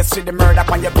the case with the murder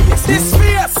on your base. This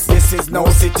face. This is no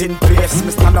sitting place.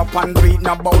 Me stand up and breathe,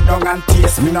 no bow down and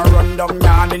taste. Me no run down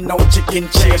yarn in no chicken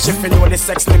chase. If you know the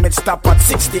sex limit stop at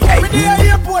 68. Me the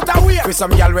airport away. For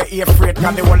some y'all we air freight.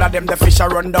 Cause the whole of them the fish a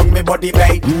run down me body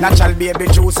bait. Natural baby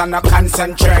juice and no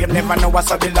concentrate. Never know what's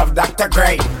the love Dr.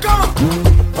 Grey.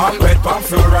 Palm bed, palm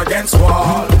floor against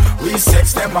wall. We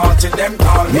sex them out till them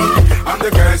call me. And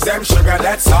the girls them sugar,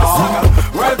 that's all.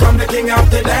 Welcome the king of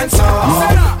the dance hall.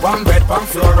 One bed, one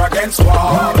floor against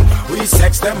wall. We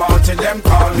sex them out till them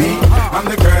call me. And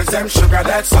the girls them sugar,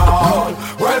 that's all.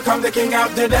 Welcome the king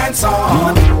of the dance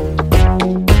hall.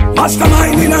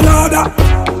 Mastermind in another.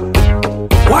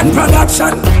 One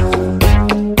production.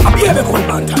 A baby cool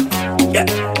banter. Yeah.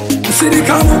 You see the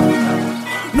come.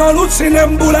 n'oluusi ne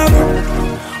mbulamu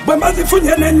bwe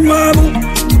mbazifunye n'ennywamu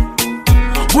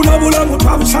buno bulamu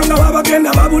twabusanga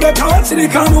babagenda babulekawo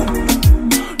nsirikamu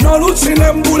n'oluusi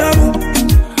ne mbulamu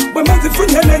bwe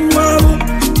mbazifunye n'ennywamu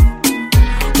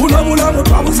buno bulamu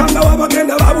twabusanga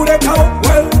babagenda babulekawo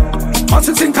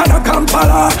twasisinkana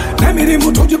Kampala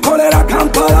n'emirimu tugikolera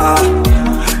Kampala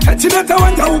ekireetawo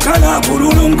enjawukana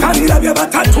kululunkanira bye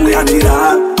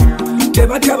batatuyanira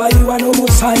tebatya bayiwa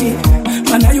n'omusayi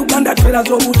bannayuganda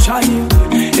tweraza obukyayi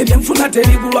ebyenfuna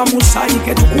terigulwa musayi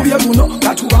ketukubye guno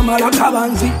katubamalako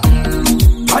abanzi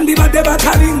twandibadde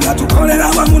bakalinga tukolera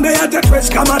awamu naye ate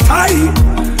twesika matayi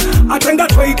ate nga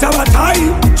tweyita batayi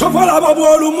kyovolaba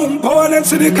bwolumu mpowa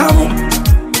n'ensirikamu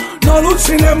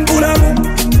n'oluusi ne mbulamu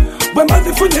bwe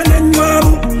mbazifunye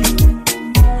n'ennywamu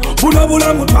buno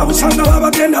bulamu twabusanga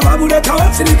babagenda babulekawo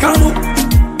nsirikamu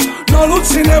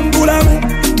n'oluusi ne mbulamu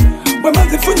bwe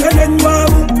mbazifunye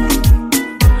n'ennywamu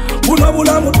buno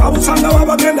bulamu twabusanga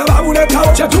babagenda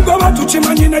babulekawo kyetugoba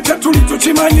tukimanyi ne kyetuli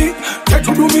tukimanyi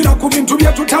tetudumira ku bintu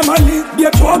bye tutamanyi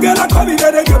byetwogerako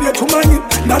bireregyo bye tumanyi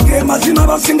ndage mazima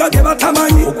basinga ge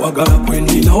batamanyi okwagala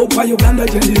kwenina okwa Uganda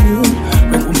gye ndimu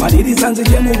bwenkumaliriza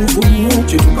nzije mu buvumu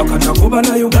kitukakatakoba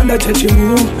na Uganda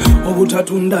kyekimu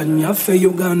obutatunda nnyaffe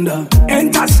Uganda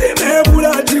entasime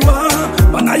ebulatiwa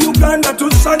bana Uganda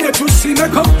tusanye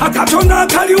tusineko akatona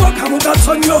akaliwo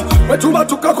kamugaso nnyo bwe tuba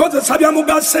tukakozesa bya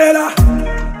mugaseera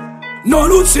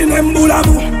n'oluusi ne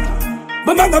mbulamu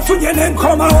bwe ngafunye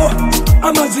n'enkomawo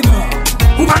amazima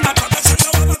kubanga twagasenga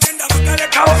wabagenda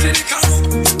bagalekawo sirikamu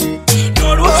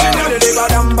n'oluusi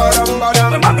ne mbulamu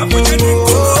bwe ngafunye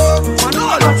n'enkomawo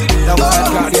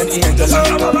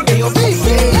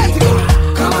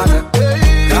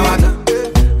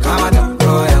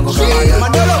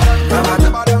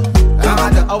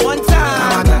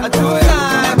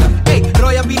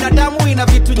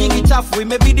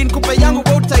imebidi nikupe yangu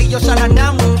kwa utaiosha na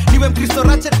damu niwe mkristo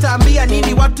rache taambia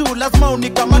nini watu lazima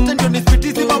unikamate ndio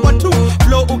nispitizi mama tu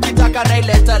flow ukitaka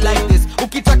naileta like this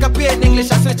ukitaka pia in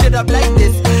English I switch it up like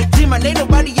this Jim and ain't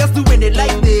nobody else doing it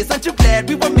like this aren't you glad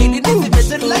we were made in this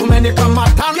division like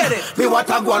umenikamatan mi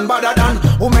watagwan better than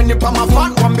umenipa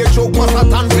mafan wambie show kwa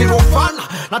satan zero fan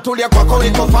natulia kwako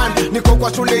niko fan niko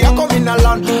kwa shule yako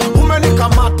minalan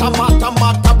umenikamata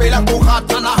mata bila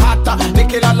kuhata na hata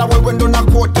nikilala wewe ndo na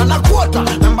kuota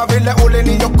namba vile ule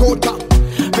ni yokota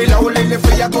bila ule ni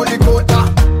fia golikota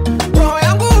roho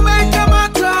yangu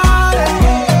umenikamata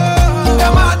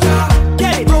kamata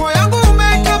roho yangu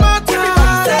umenikamata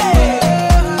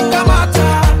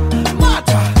kamata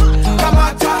mata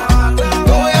kamata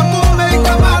roho yangu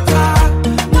umenikamata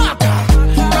mata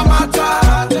kamata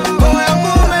roho yangu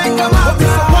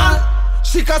umenikamata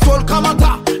shika soul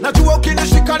kamata najua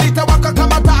ukinishika nitawaka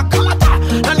kamata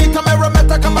na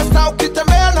nitameremeta kama star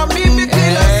ukitembea na mimi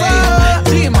kila saa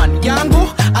Jiman yangu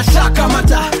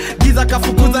ashakamata giza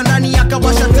kafukuza ndani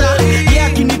yakawasha taa yeye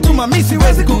akinituma mimi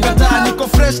siwezi kukataa niko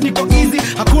fresh niko easy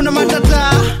hakuna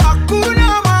matata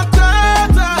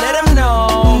let them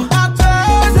know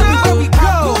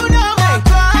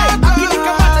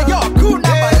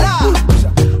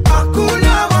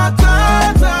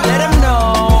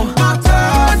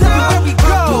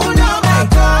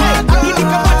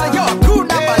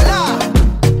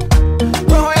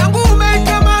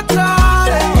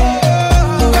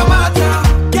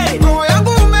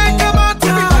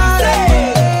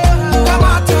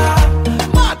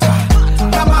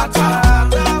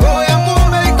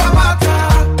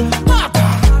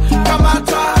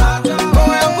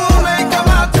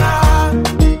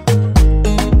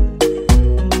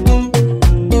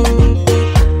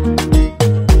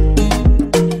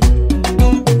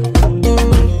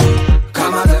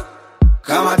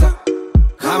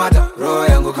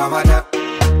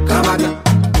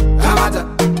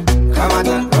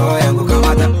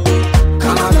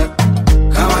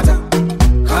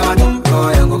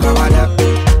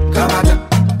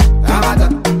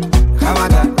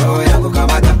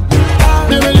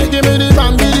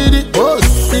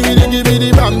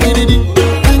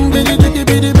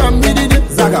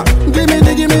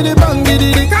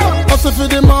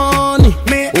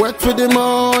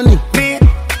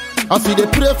I see they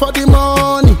pray for the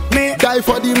money, die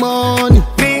for the money.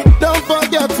 Don't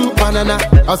forget to banana.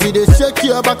 I see they shake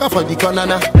your back for the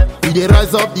banana. We they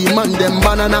rise up the man them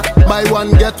banana. Buy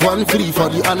one get one free for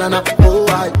the anana. Oh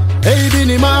I, hey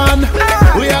Binny man,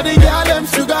 we are the girl them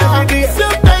sugar.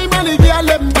 Same time and the girl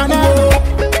them banana.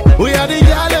 We are the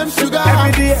girl them sugar.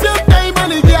 Same time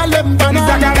and the girl them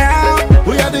banana.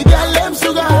 We are the girl them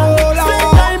sugar.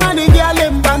 Same time and the girl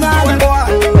them banana.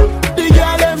 The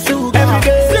girl them sugar.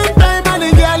 Same time and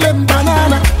the girl them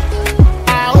banana.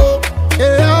 Ah oh,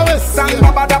 hey always sang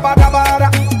about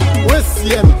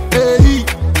Wesiem, hey,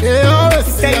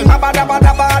 Wesiem, bada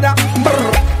bada bada,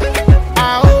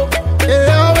 ao,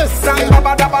 Wesiem,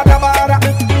 bada bada bada,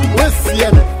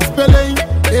 Wesiem, spelling,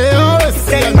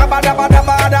 Wesiem, bada bada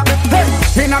bada.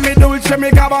 Hey, inna me Dolce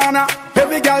me Gabbana,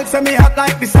 every girl say me hot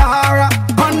like the Sahara.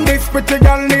 And this pretty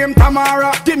girl named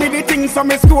Tamara, give me the things so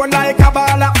me score like a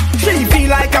baller. She feel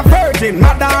like a virgin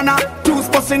Madonna. Two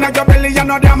spots in your belly, you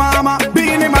know their mama.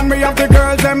 Beanie man, me have the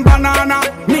girls and banana.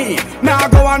 Me, now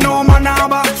go a no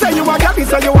manaba. Say you a gaddy,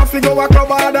 so you have to go a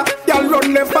clubada. Y'all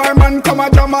run left fireman, come a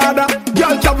jamada.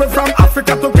 Y'all travel from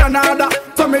Africa to Canada.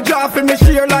 So me draw for me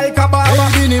share like a baba.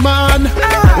 Hey, Beanie man,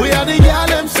 we are the girl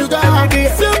them sugar.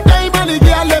 Sometime and the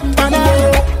girl them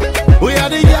banana. We are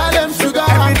the girl them sugar.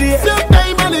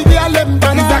 Sometime and the girl them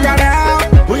banana.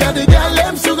 We are the girl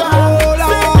them sugar.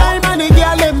 Sometime and the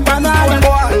girl them banana.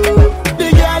 The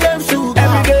girl them sugar.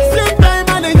 Sometime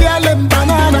and the girl them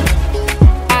banana.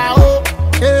 Ah,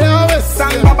 hey,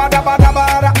 sang bada bada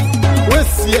bada.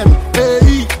 Wesiem,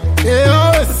 hey,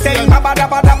 Wesiem, bada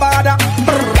bada bada.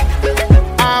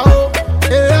 Ah,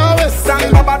 hey,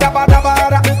 sang bada bada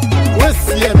bada.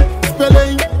 Wesiem,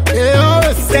 spelling,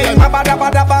 Wesiem, bada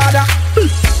bada bada.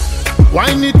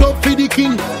 Wind it up for the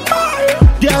king.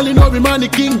 Girl, you know me man the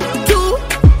king. Two,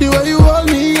 the way you hold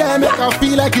me, yeah, make I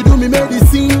feel like you do me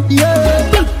medicine.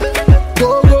 Yeah,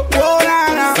 go go,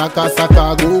 saka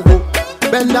saka, go go,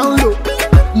 bend down low,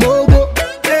 mogo,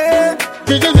 yeah,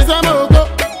 this is a mogo.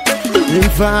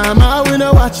 Infama, we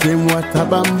no watch them what a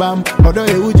bam bam, mother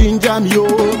you would ginger me yo.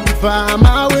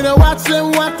 Infama, we no watch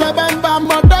them what a bam bam,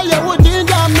 mother you would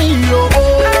ginger me yo.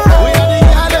 We are the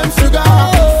girl them sugar.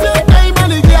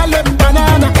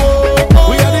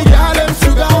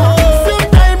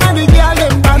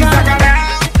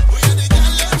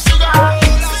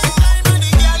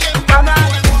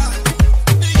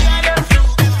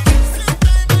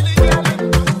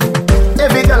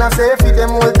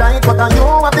 But you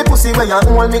have the pussy where you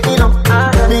hold me in up.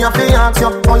 Me have to ask you,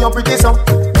 how you pretty so.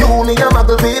 You me a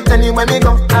muggle with anywhere me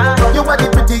go. You are the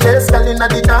prettiest girl in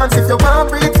the dance. If you want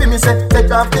breathe for me, say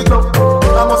take off the glove.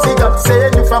 I must see God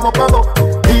say you from up above.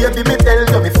 Baby, me tell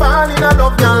you me fall in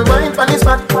love. Girl, wine pon this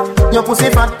fat, your pussy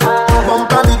fat,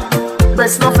 bumper big,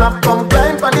 breast no flap. Come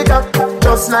climb pon the top,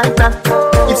 just like that.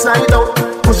 It's slide out,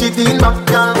 push it in back.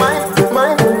 Girl, wine,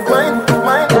 wine, wine,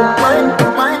 wine, wine,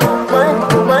 wine, wine,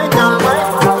 wine, girl, wine.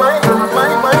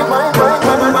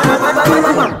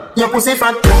 Your pussy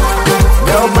fat.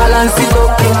 Yo, balance it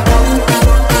up.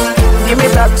 Give me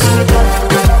that.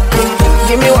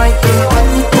 Give me wine.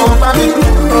 Bumper me,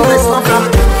 breast no flap.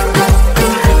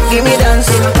 Give me dance.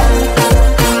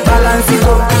 Balance it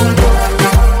up.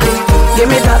 Give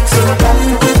me that.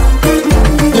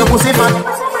 Your pussy fat.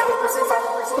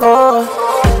 Oh,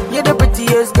 you're the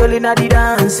prettiest girl in the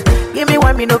dance. Give me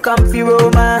one, me no comfy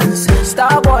romance.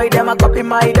 Star boy, them a copy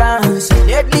my dance.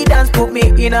 Deadly dance put me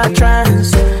in a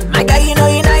trance. My guy, you know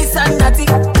you nice and naughty.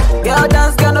 Girl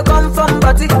dance gonna come from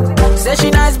body. Say she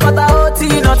nice but I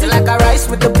OT. Nothing like a rice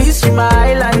with the peas, she my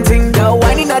island thing. Girl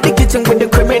whining at the kitchen with the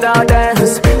criminal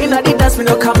dance. In the dance, me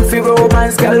no comfy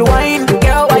romance. Girl wine,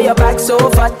 girl why your back so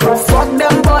fat? Fuck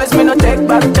them boys, me no take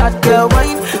back chat. Girl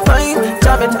wine, wine,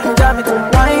 jam it,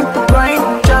 wine,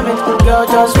 wine, jam it. Girl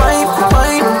just wine,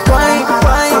 wine, wine,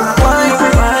 wine, wine,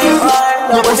 wine.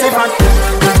 Your pussy fat.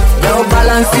 Yo,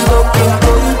 balance it up.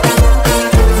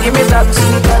 Give me that.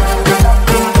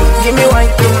 Give me wine.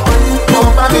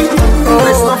 Bumper me,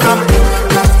 breast no flap.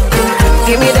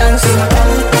 Give me dance.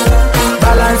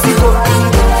 Balance it up.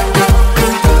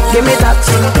 Give me that.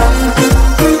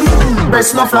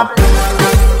 Breast no flap.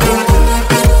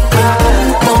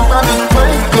 Bumper me,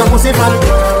 wine. Your pussy fat.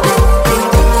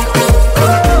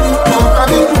 Bumper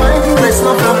me, wine. Breast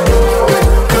no flap.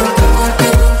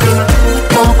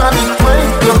 Bumper me,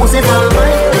 wine. Your pussy fat.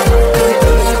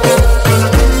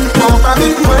 Bumper me,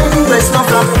 wine. Breast no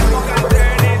flap.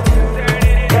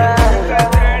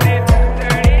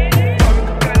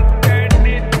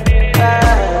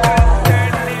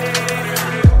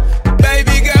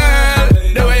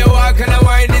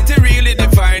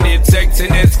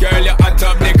 Girl, you're hot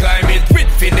up the climate with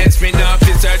finesse, me now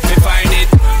fi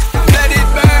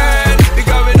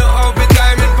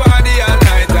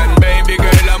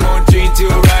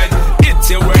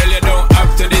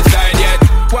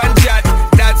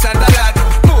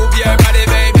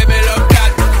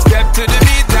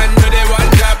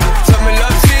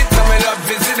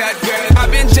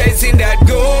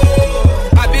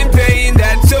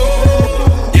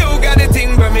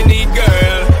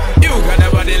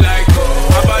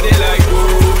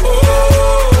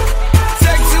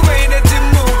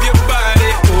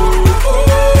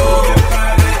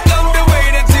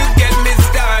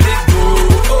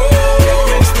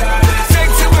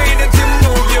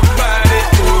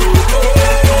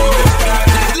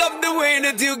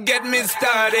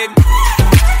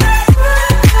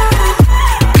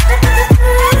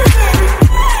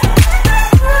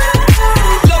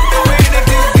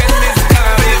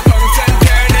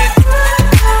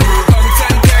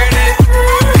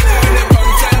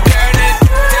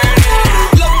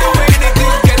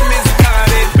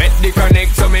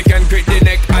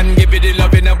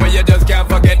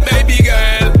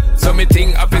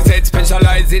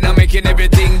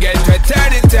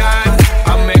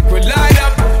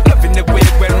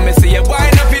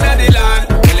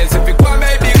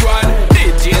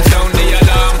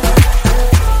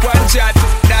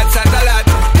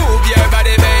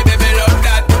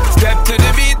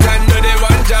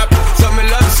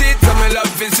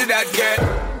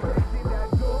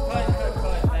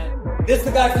This is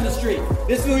the guy from the street.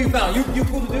 This is who you found. You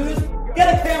cool to do this?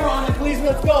 Get a camera on him, please.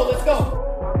 Let's go. Let's go.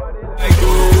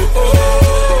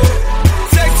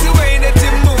 Sexy way that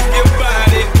you move your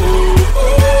body.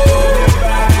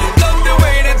 Love the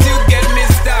way that you get me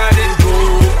started.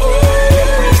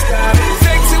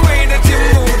 Sexy way that you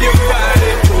move your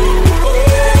body.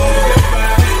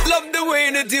 Love the way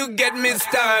that you get me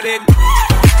started.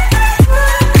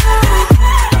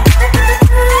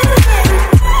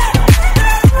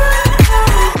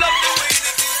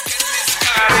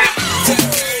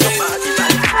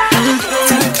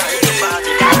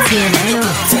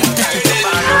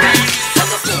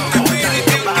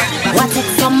 What if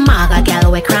some maga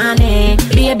girl we cranny?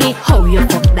 Baby, how you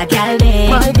fuck that girl day?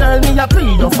 My girl, me a pre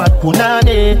your fat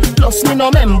punani. Plus me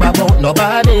no member about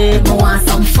nobody. Me want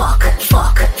some fuck.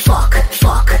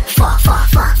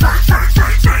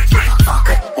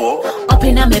 Up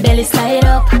inna me belly slide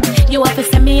up. You have to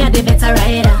send me a the better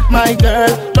rider. My girl,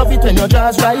 love it when your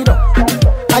jaws ride up.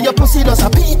 And your pussy does a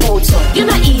peep out so. You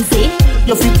not easy.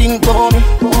 You fitting for me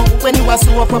when you are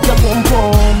so up your pum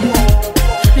pum.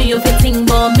 You fitting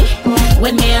for me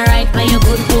when me a ride by your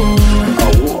good boom.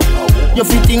 You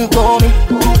fitting for me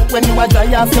when you are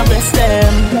dry off your breast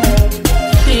stem.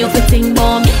 You fitting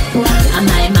for me. I'm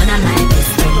my man, I'm my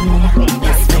best friend.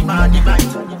 Best friend.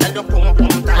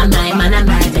 I'm my man, I'm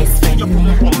my best friend.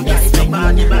 Best friend.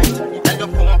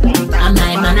 I'm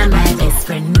my man, I'm my best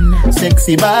friend.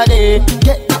 Sexy body,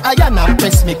 get the iron and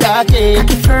press me cocky.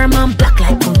 Cocky firm and black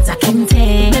like Kunta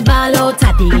Kinte. Me ball out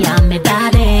a day and me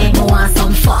daddy. Me want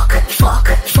some fuck.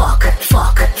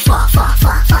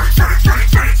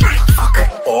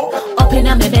 Up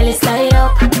inna me belly slide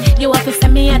up. You have to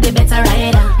send me a the better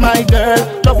rider. My girl,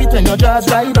 love it when your jaws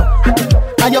ride up.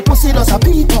 And your pussy does a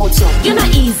peep out so. You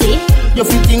not easy. You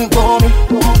fitting for me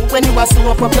when you are so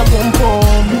up your pum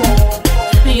pum.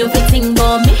 You fitting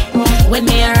for me when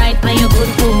me a ride by your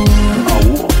good boom.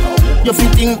 You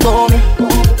fitting for me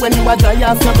when you are dry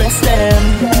off your breast stem.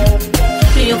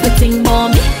 You fitting for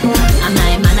me. I'm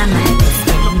my man, I'm my best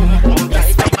friend.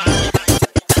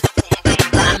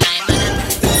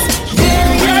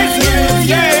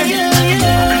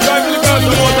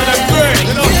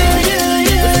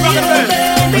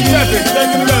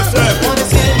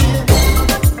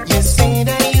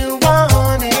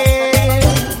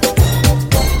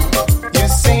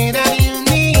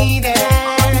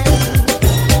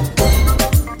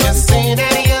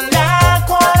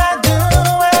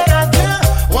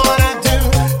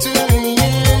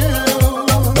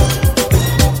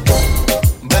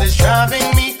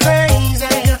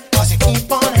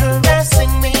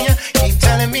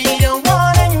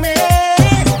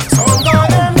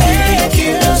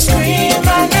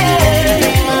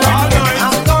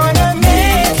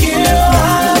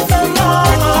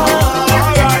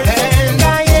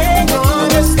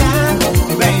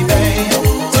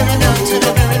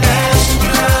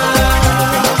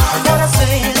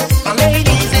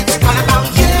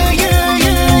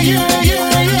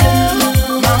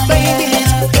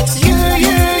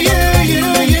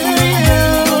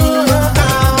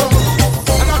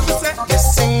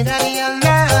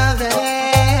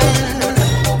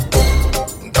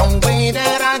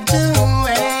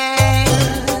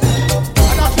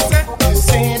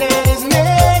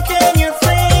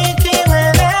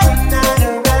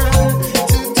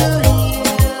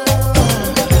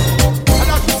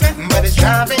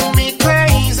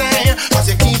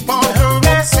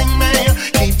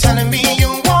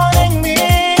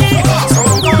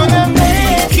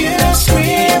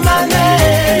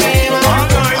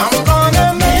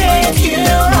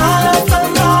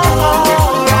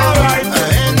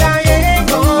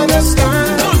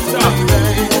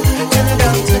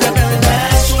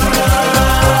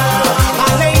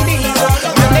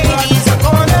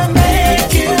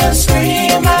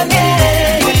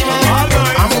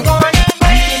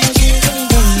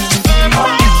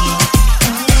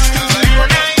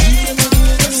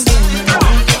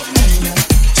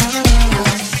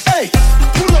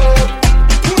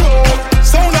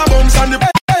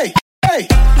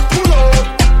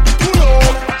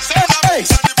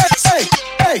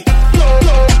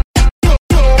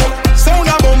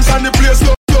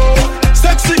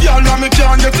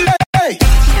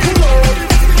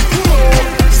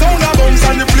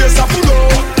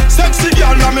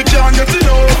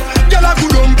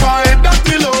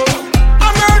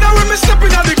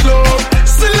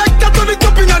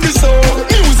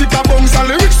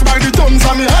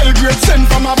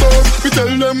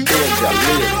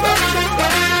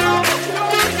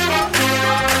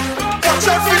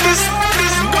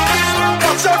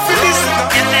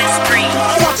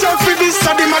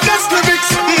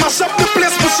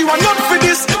 she want not for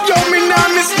this. Yo, me nah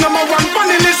miss number one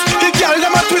funny list. The girl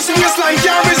them a twist waistline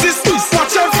can't resist.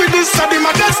 Watch out for this, I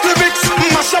my dance lyrics.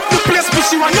 Mash up the place, but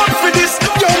she want not for this.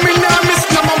 Yo, me nah miss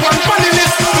number one funny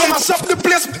list. Mash up the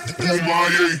place. Oh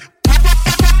my.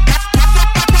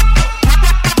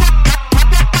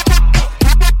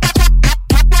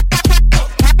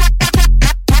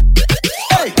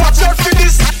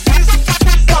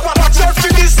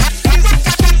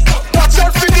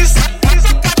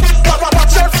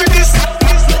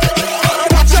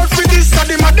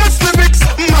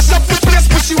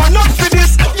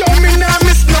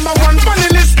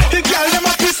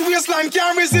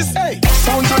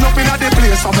 Sound turn up in a the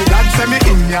place, so me glad say me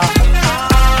in ya.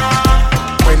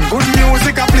 When good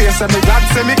music a play, so me glad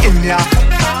say me in ya.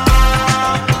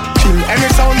 Kill any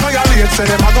sound violate, say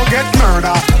them a go get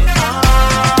murder.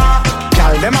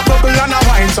 Girl, them a bubble and a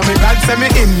wine, so me glad say me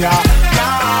in ya.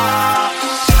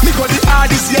 Me go the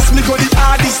hardest, yes, me go the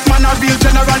hardest. Man a real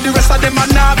general, the rest of them a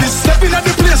novice. Step in at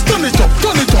the place, turn it up,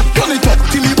 turn it up, turn it up.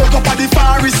 Till me woke up at the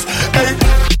forest, hey.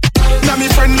 Now me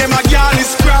friend them a girl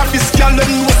is graphist. Girl them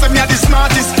know say me a the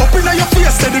smartest. Up inna your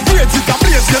face, say the grades it a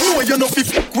place. You know you know fi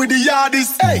fuck with the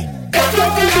hardest. Hey. Watch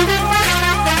out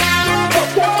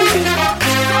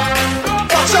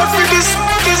for this,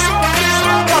 this.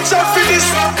 Watch out for this,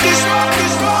 this.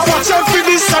 Watch out for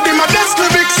this. I do my best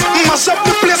lyrics. Mash up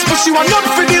the place, but she want not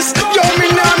for this. Yo, me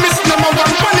nah miss number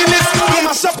one funny list.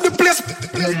 Mash up the place.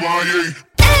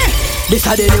 This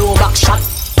a the new back shot.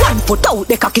 1 foot out,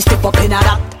 the cocky step up in a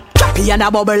that. Choppy and a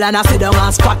bubble and a sit down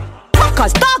and squat.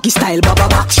 Backers doggy style, baba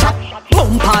back shot.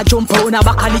 Bumper jump on a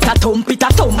back and it a thump.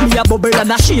 Me a bubble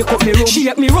and a shake up me rump.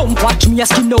 Shake me rump, watch me a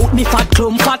skin out me fat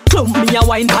clump. Fat clump, me a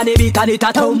wine pan a bit and it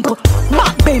a thump.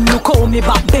 Back bend, look how me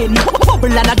back bend.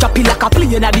 Bubble and a drop it like a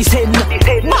plane a descend.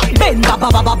 Back bend, ba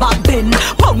back bend.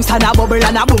 Bounce and a bubble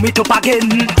and a boom it up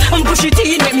again. Push it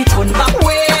in, make me turn back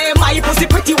way. My pussy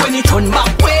pretty when it turn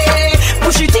back way.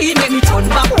 Push it in, make me turn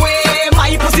back way.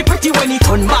 My pussy pretty when it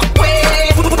turn back way.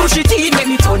 Push it in, make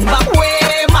me turn back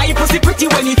way. My pussy pretty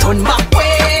when it turn back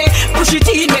way. Push it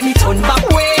in, make me turn back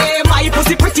way. My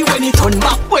pussy pretty when it turn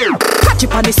back way. Catch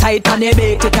it on the side, pan a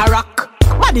bait it a rock.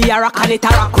 Body a rock and it a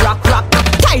rock, rock, rock.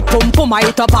 Tight pump my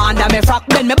it up under me frock.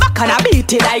 Then me back and a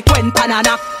beat it like when pan a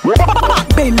knock.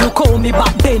 Back bend, look how me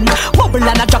back bend. Bubble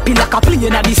and a drop it like a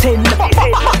plane a descend.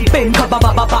 Back bend,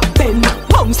 back bend.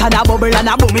 Bounce and a bubble and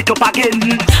a boom it up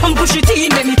again. Push it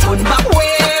in, make me turn back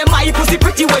way. My pussy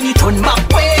pretty when it turn back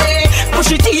way.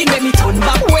 Push it in, make me turn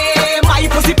back way. My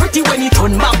pussy pretty when it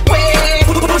turn back way.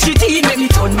 Push it in, make me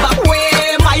turn back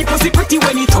way. My pussy pretty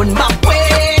when it turn back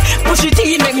way. Push it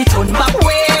in, make me turn back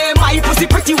way. My pussy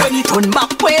pretty when it turn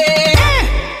back way.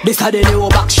 This a the new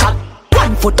back shot.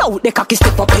 1 foot out, the cocky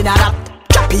step up in a that.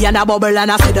 Choppy and a bubble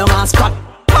and a sit down and squat.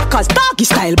 Backers doggy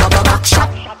style, baba back shot.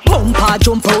 Bumper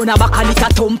jump on a back and it a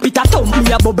thump. Me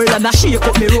a bubble and a shake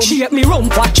up me rump. Shake me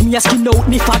rump, watch me a skin out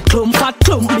me fat clump. Fat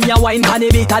clump, me a wine pan a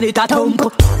bit and it a thump.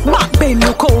 Back bend,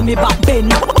 look how me back bend.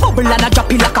 Bubble and a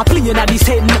drop it like a plane a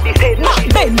descend. Back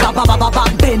bend,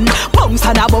 back bend. Bounce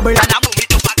and a bubble and a boom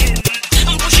it up again.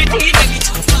 Push it in, make me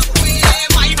turn back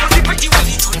way. My pussy pretty when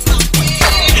it turn back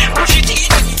way. Push it in,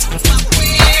 make me turn back way. My pussy pretty when it turn back way. Push it in, make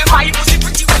me turn back way.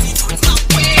 My pussy pretty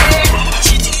when it turn back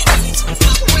way. Push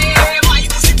it in, make me turn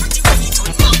back way.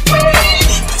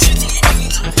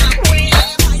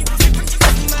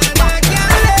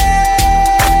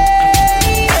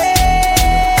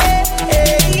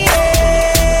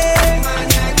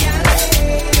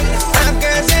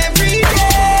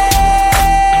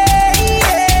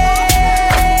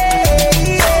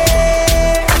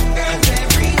 My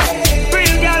pussy pretty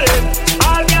when it turn back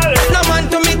way.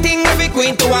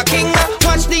 To a king,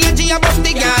 watch the edge above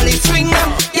the galley swing.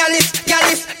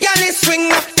 Galley swing.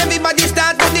 Everybody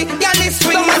start with the galley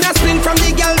swing. Some man a swing from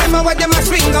the gal, them a what them a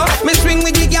swing. Me swing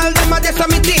with the gal, them a that's a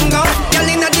me thing. Gal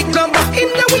inna the club, in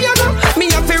the way I go.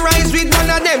 Me have to rise with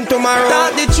one of them tomorrow.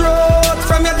 Start the truth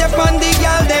from your dep on the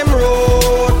gal them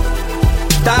road.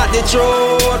 Start the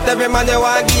truth, every man they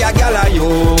want give a gal a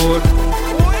youth.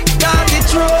 Start the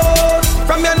truth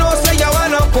from your nose say you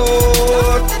wanna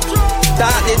coat.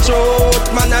 Start the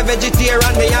truth, man a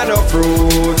vegetarian, me a no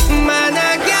fruit. Man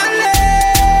a galley.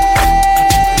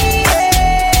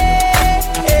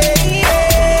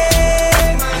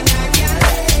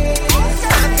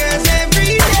 Suckers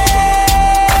every day.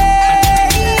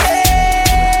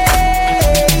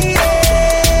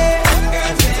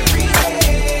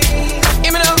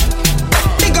 Hear me now.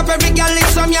 Pick up every galley,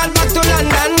 some yard back to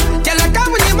London. Girl a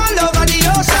come with him all over the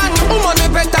ocean. Woman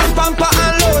with pet and pamper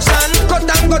and lotion. Cut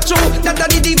and go through, that a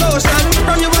the devotion.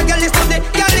 From you a galley to the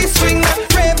galley swing.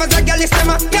 Ravers a galley stem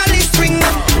a galley swing.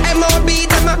 M.O.B.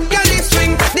 them a galley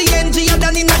swing. The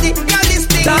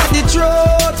Talk the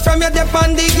truth from your dep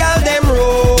on the girl them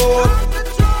road.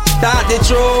 Talk the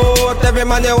truth, every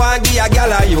man you want give a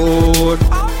girl a youth.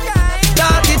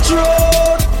 Talk the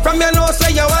truth from your nose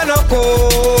say you want no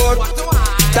coat.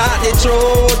 Talk the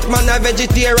truth, man a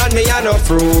vegetarian, me a no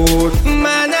fruit.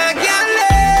 Man a girl.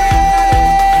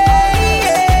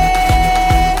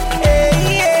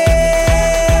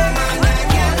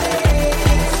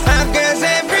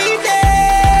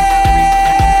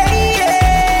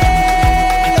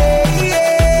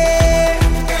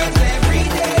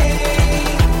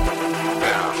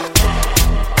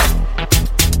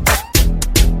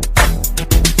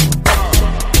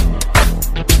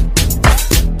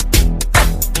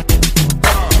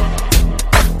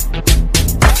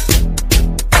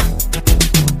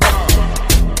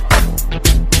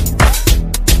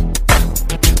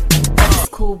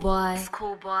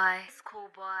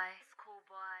 Schoolboy.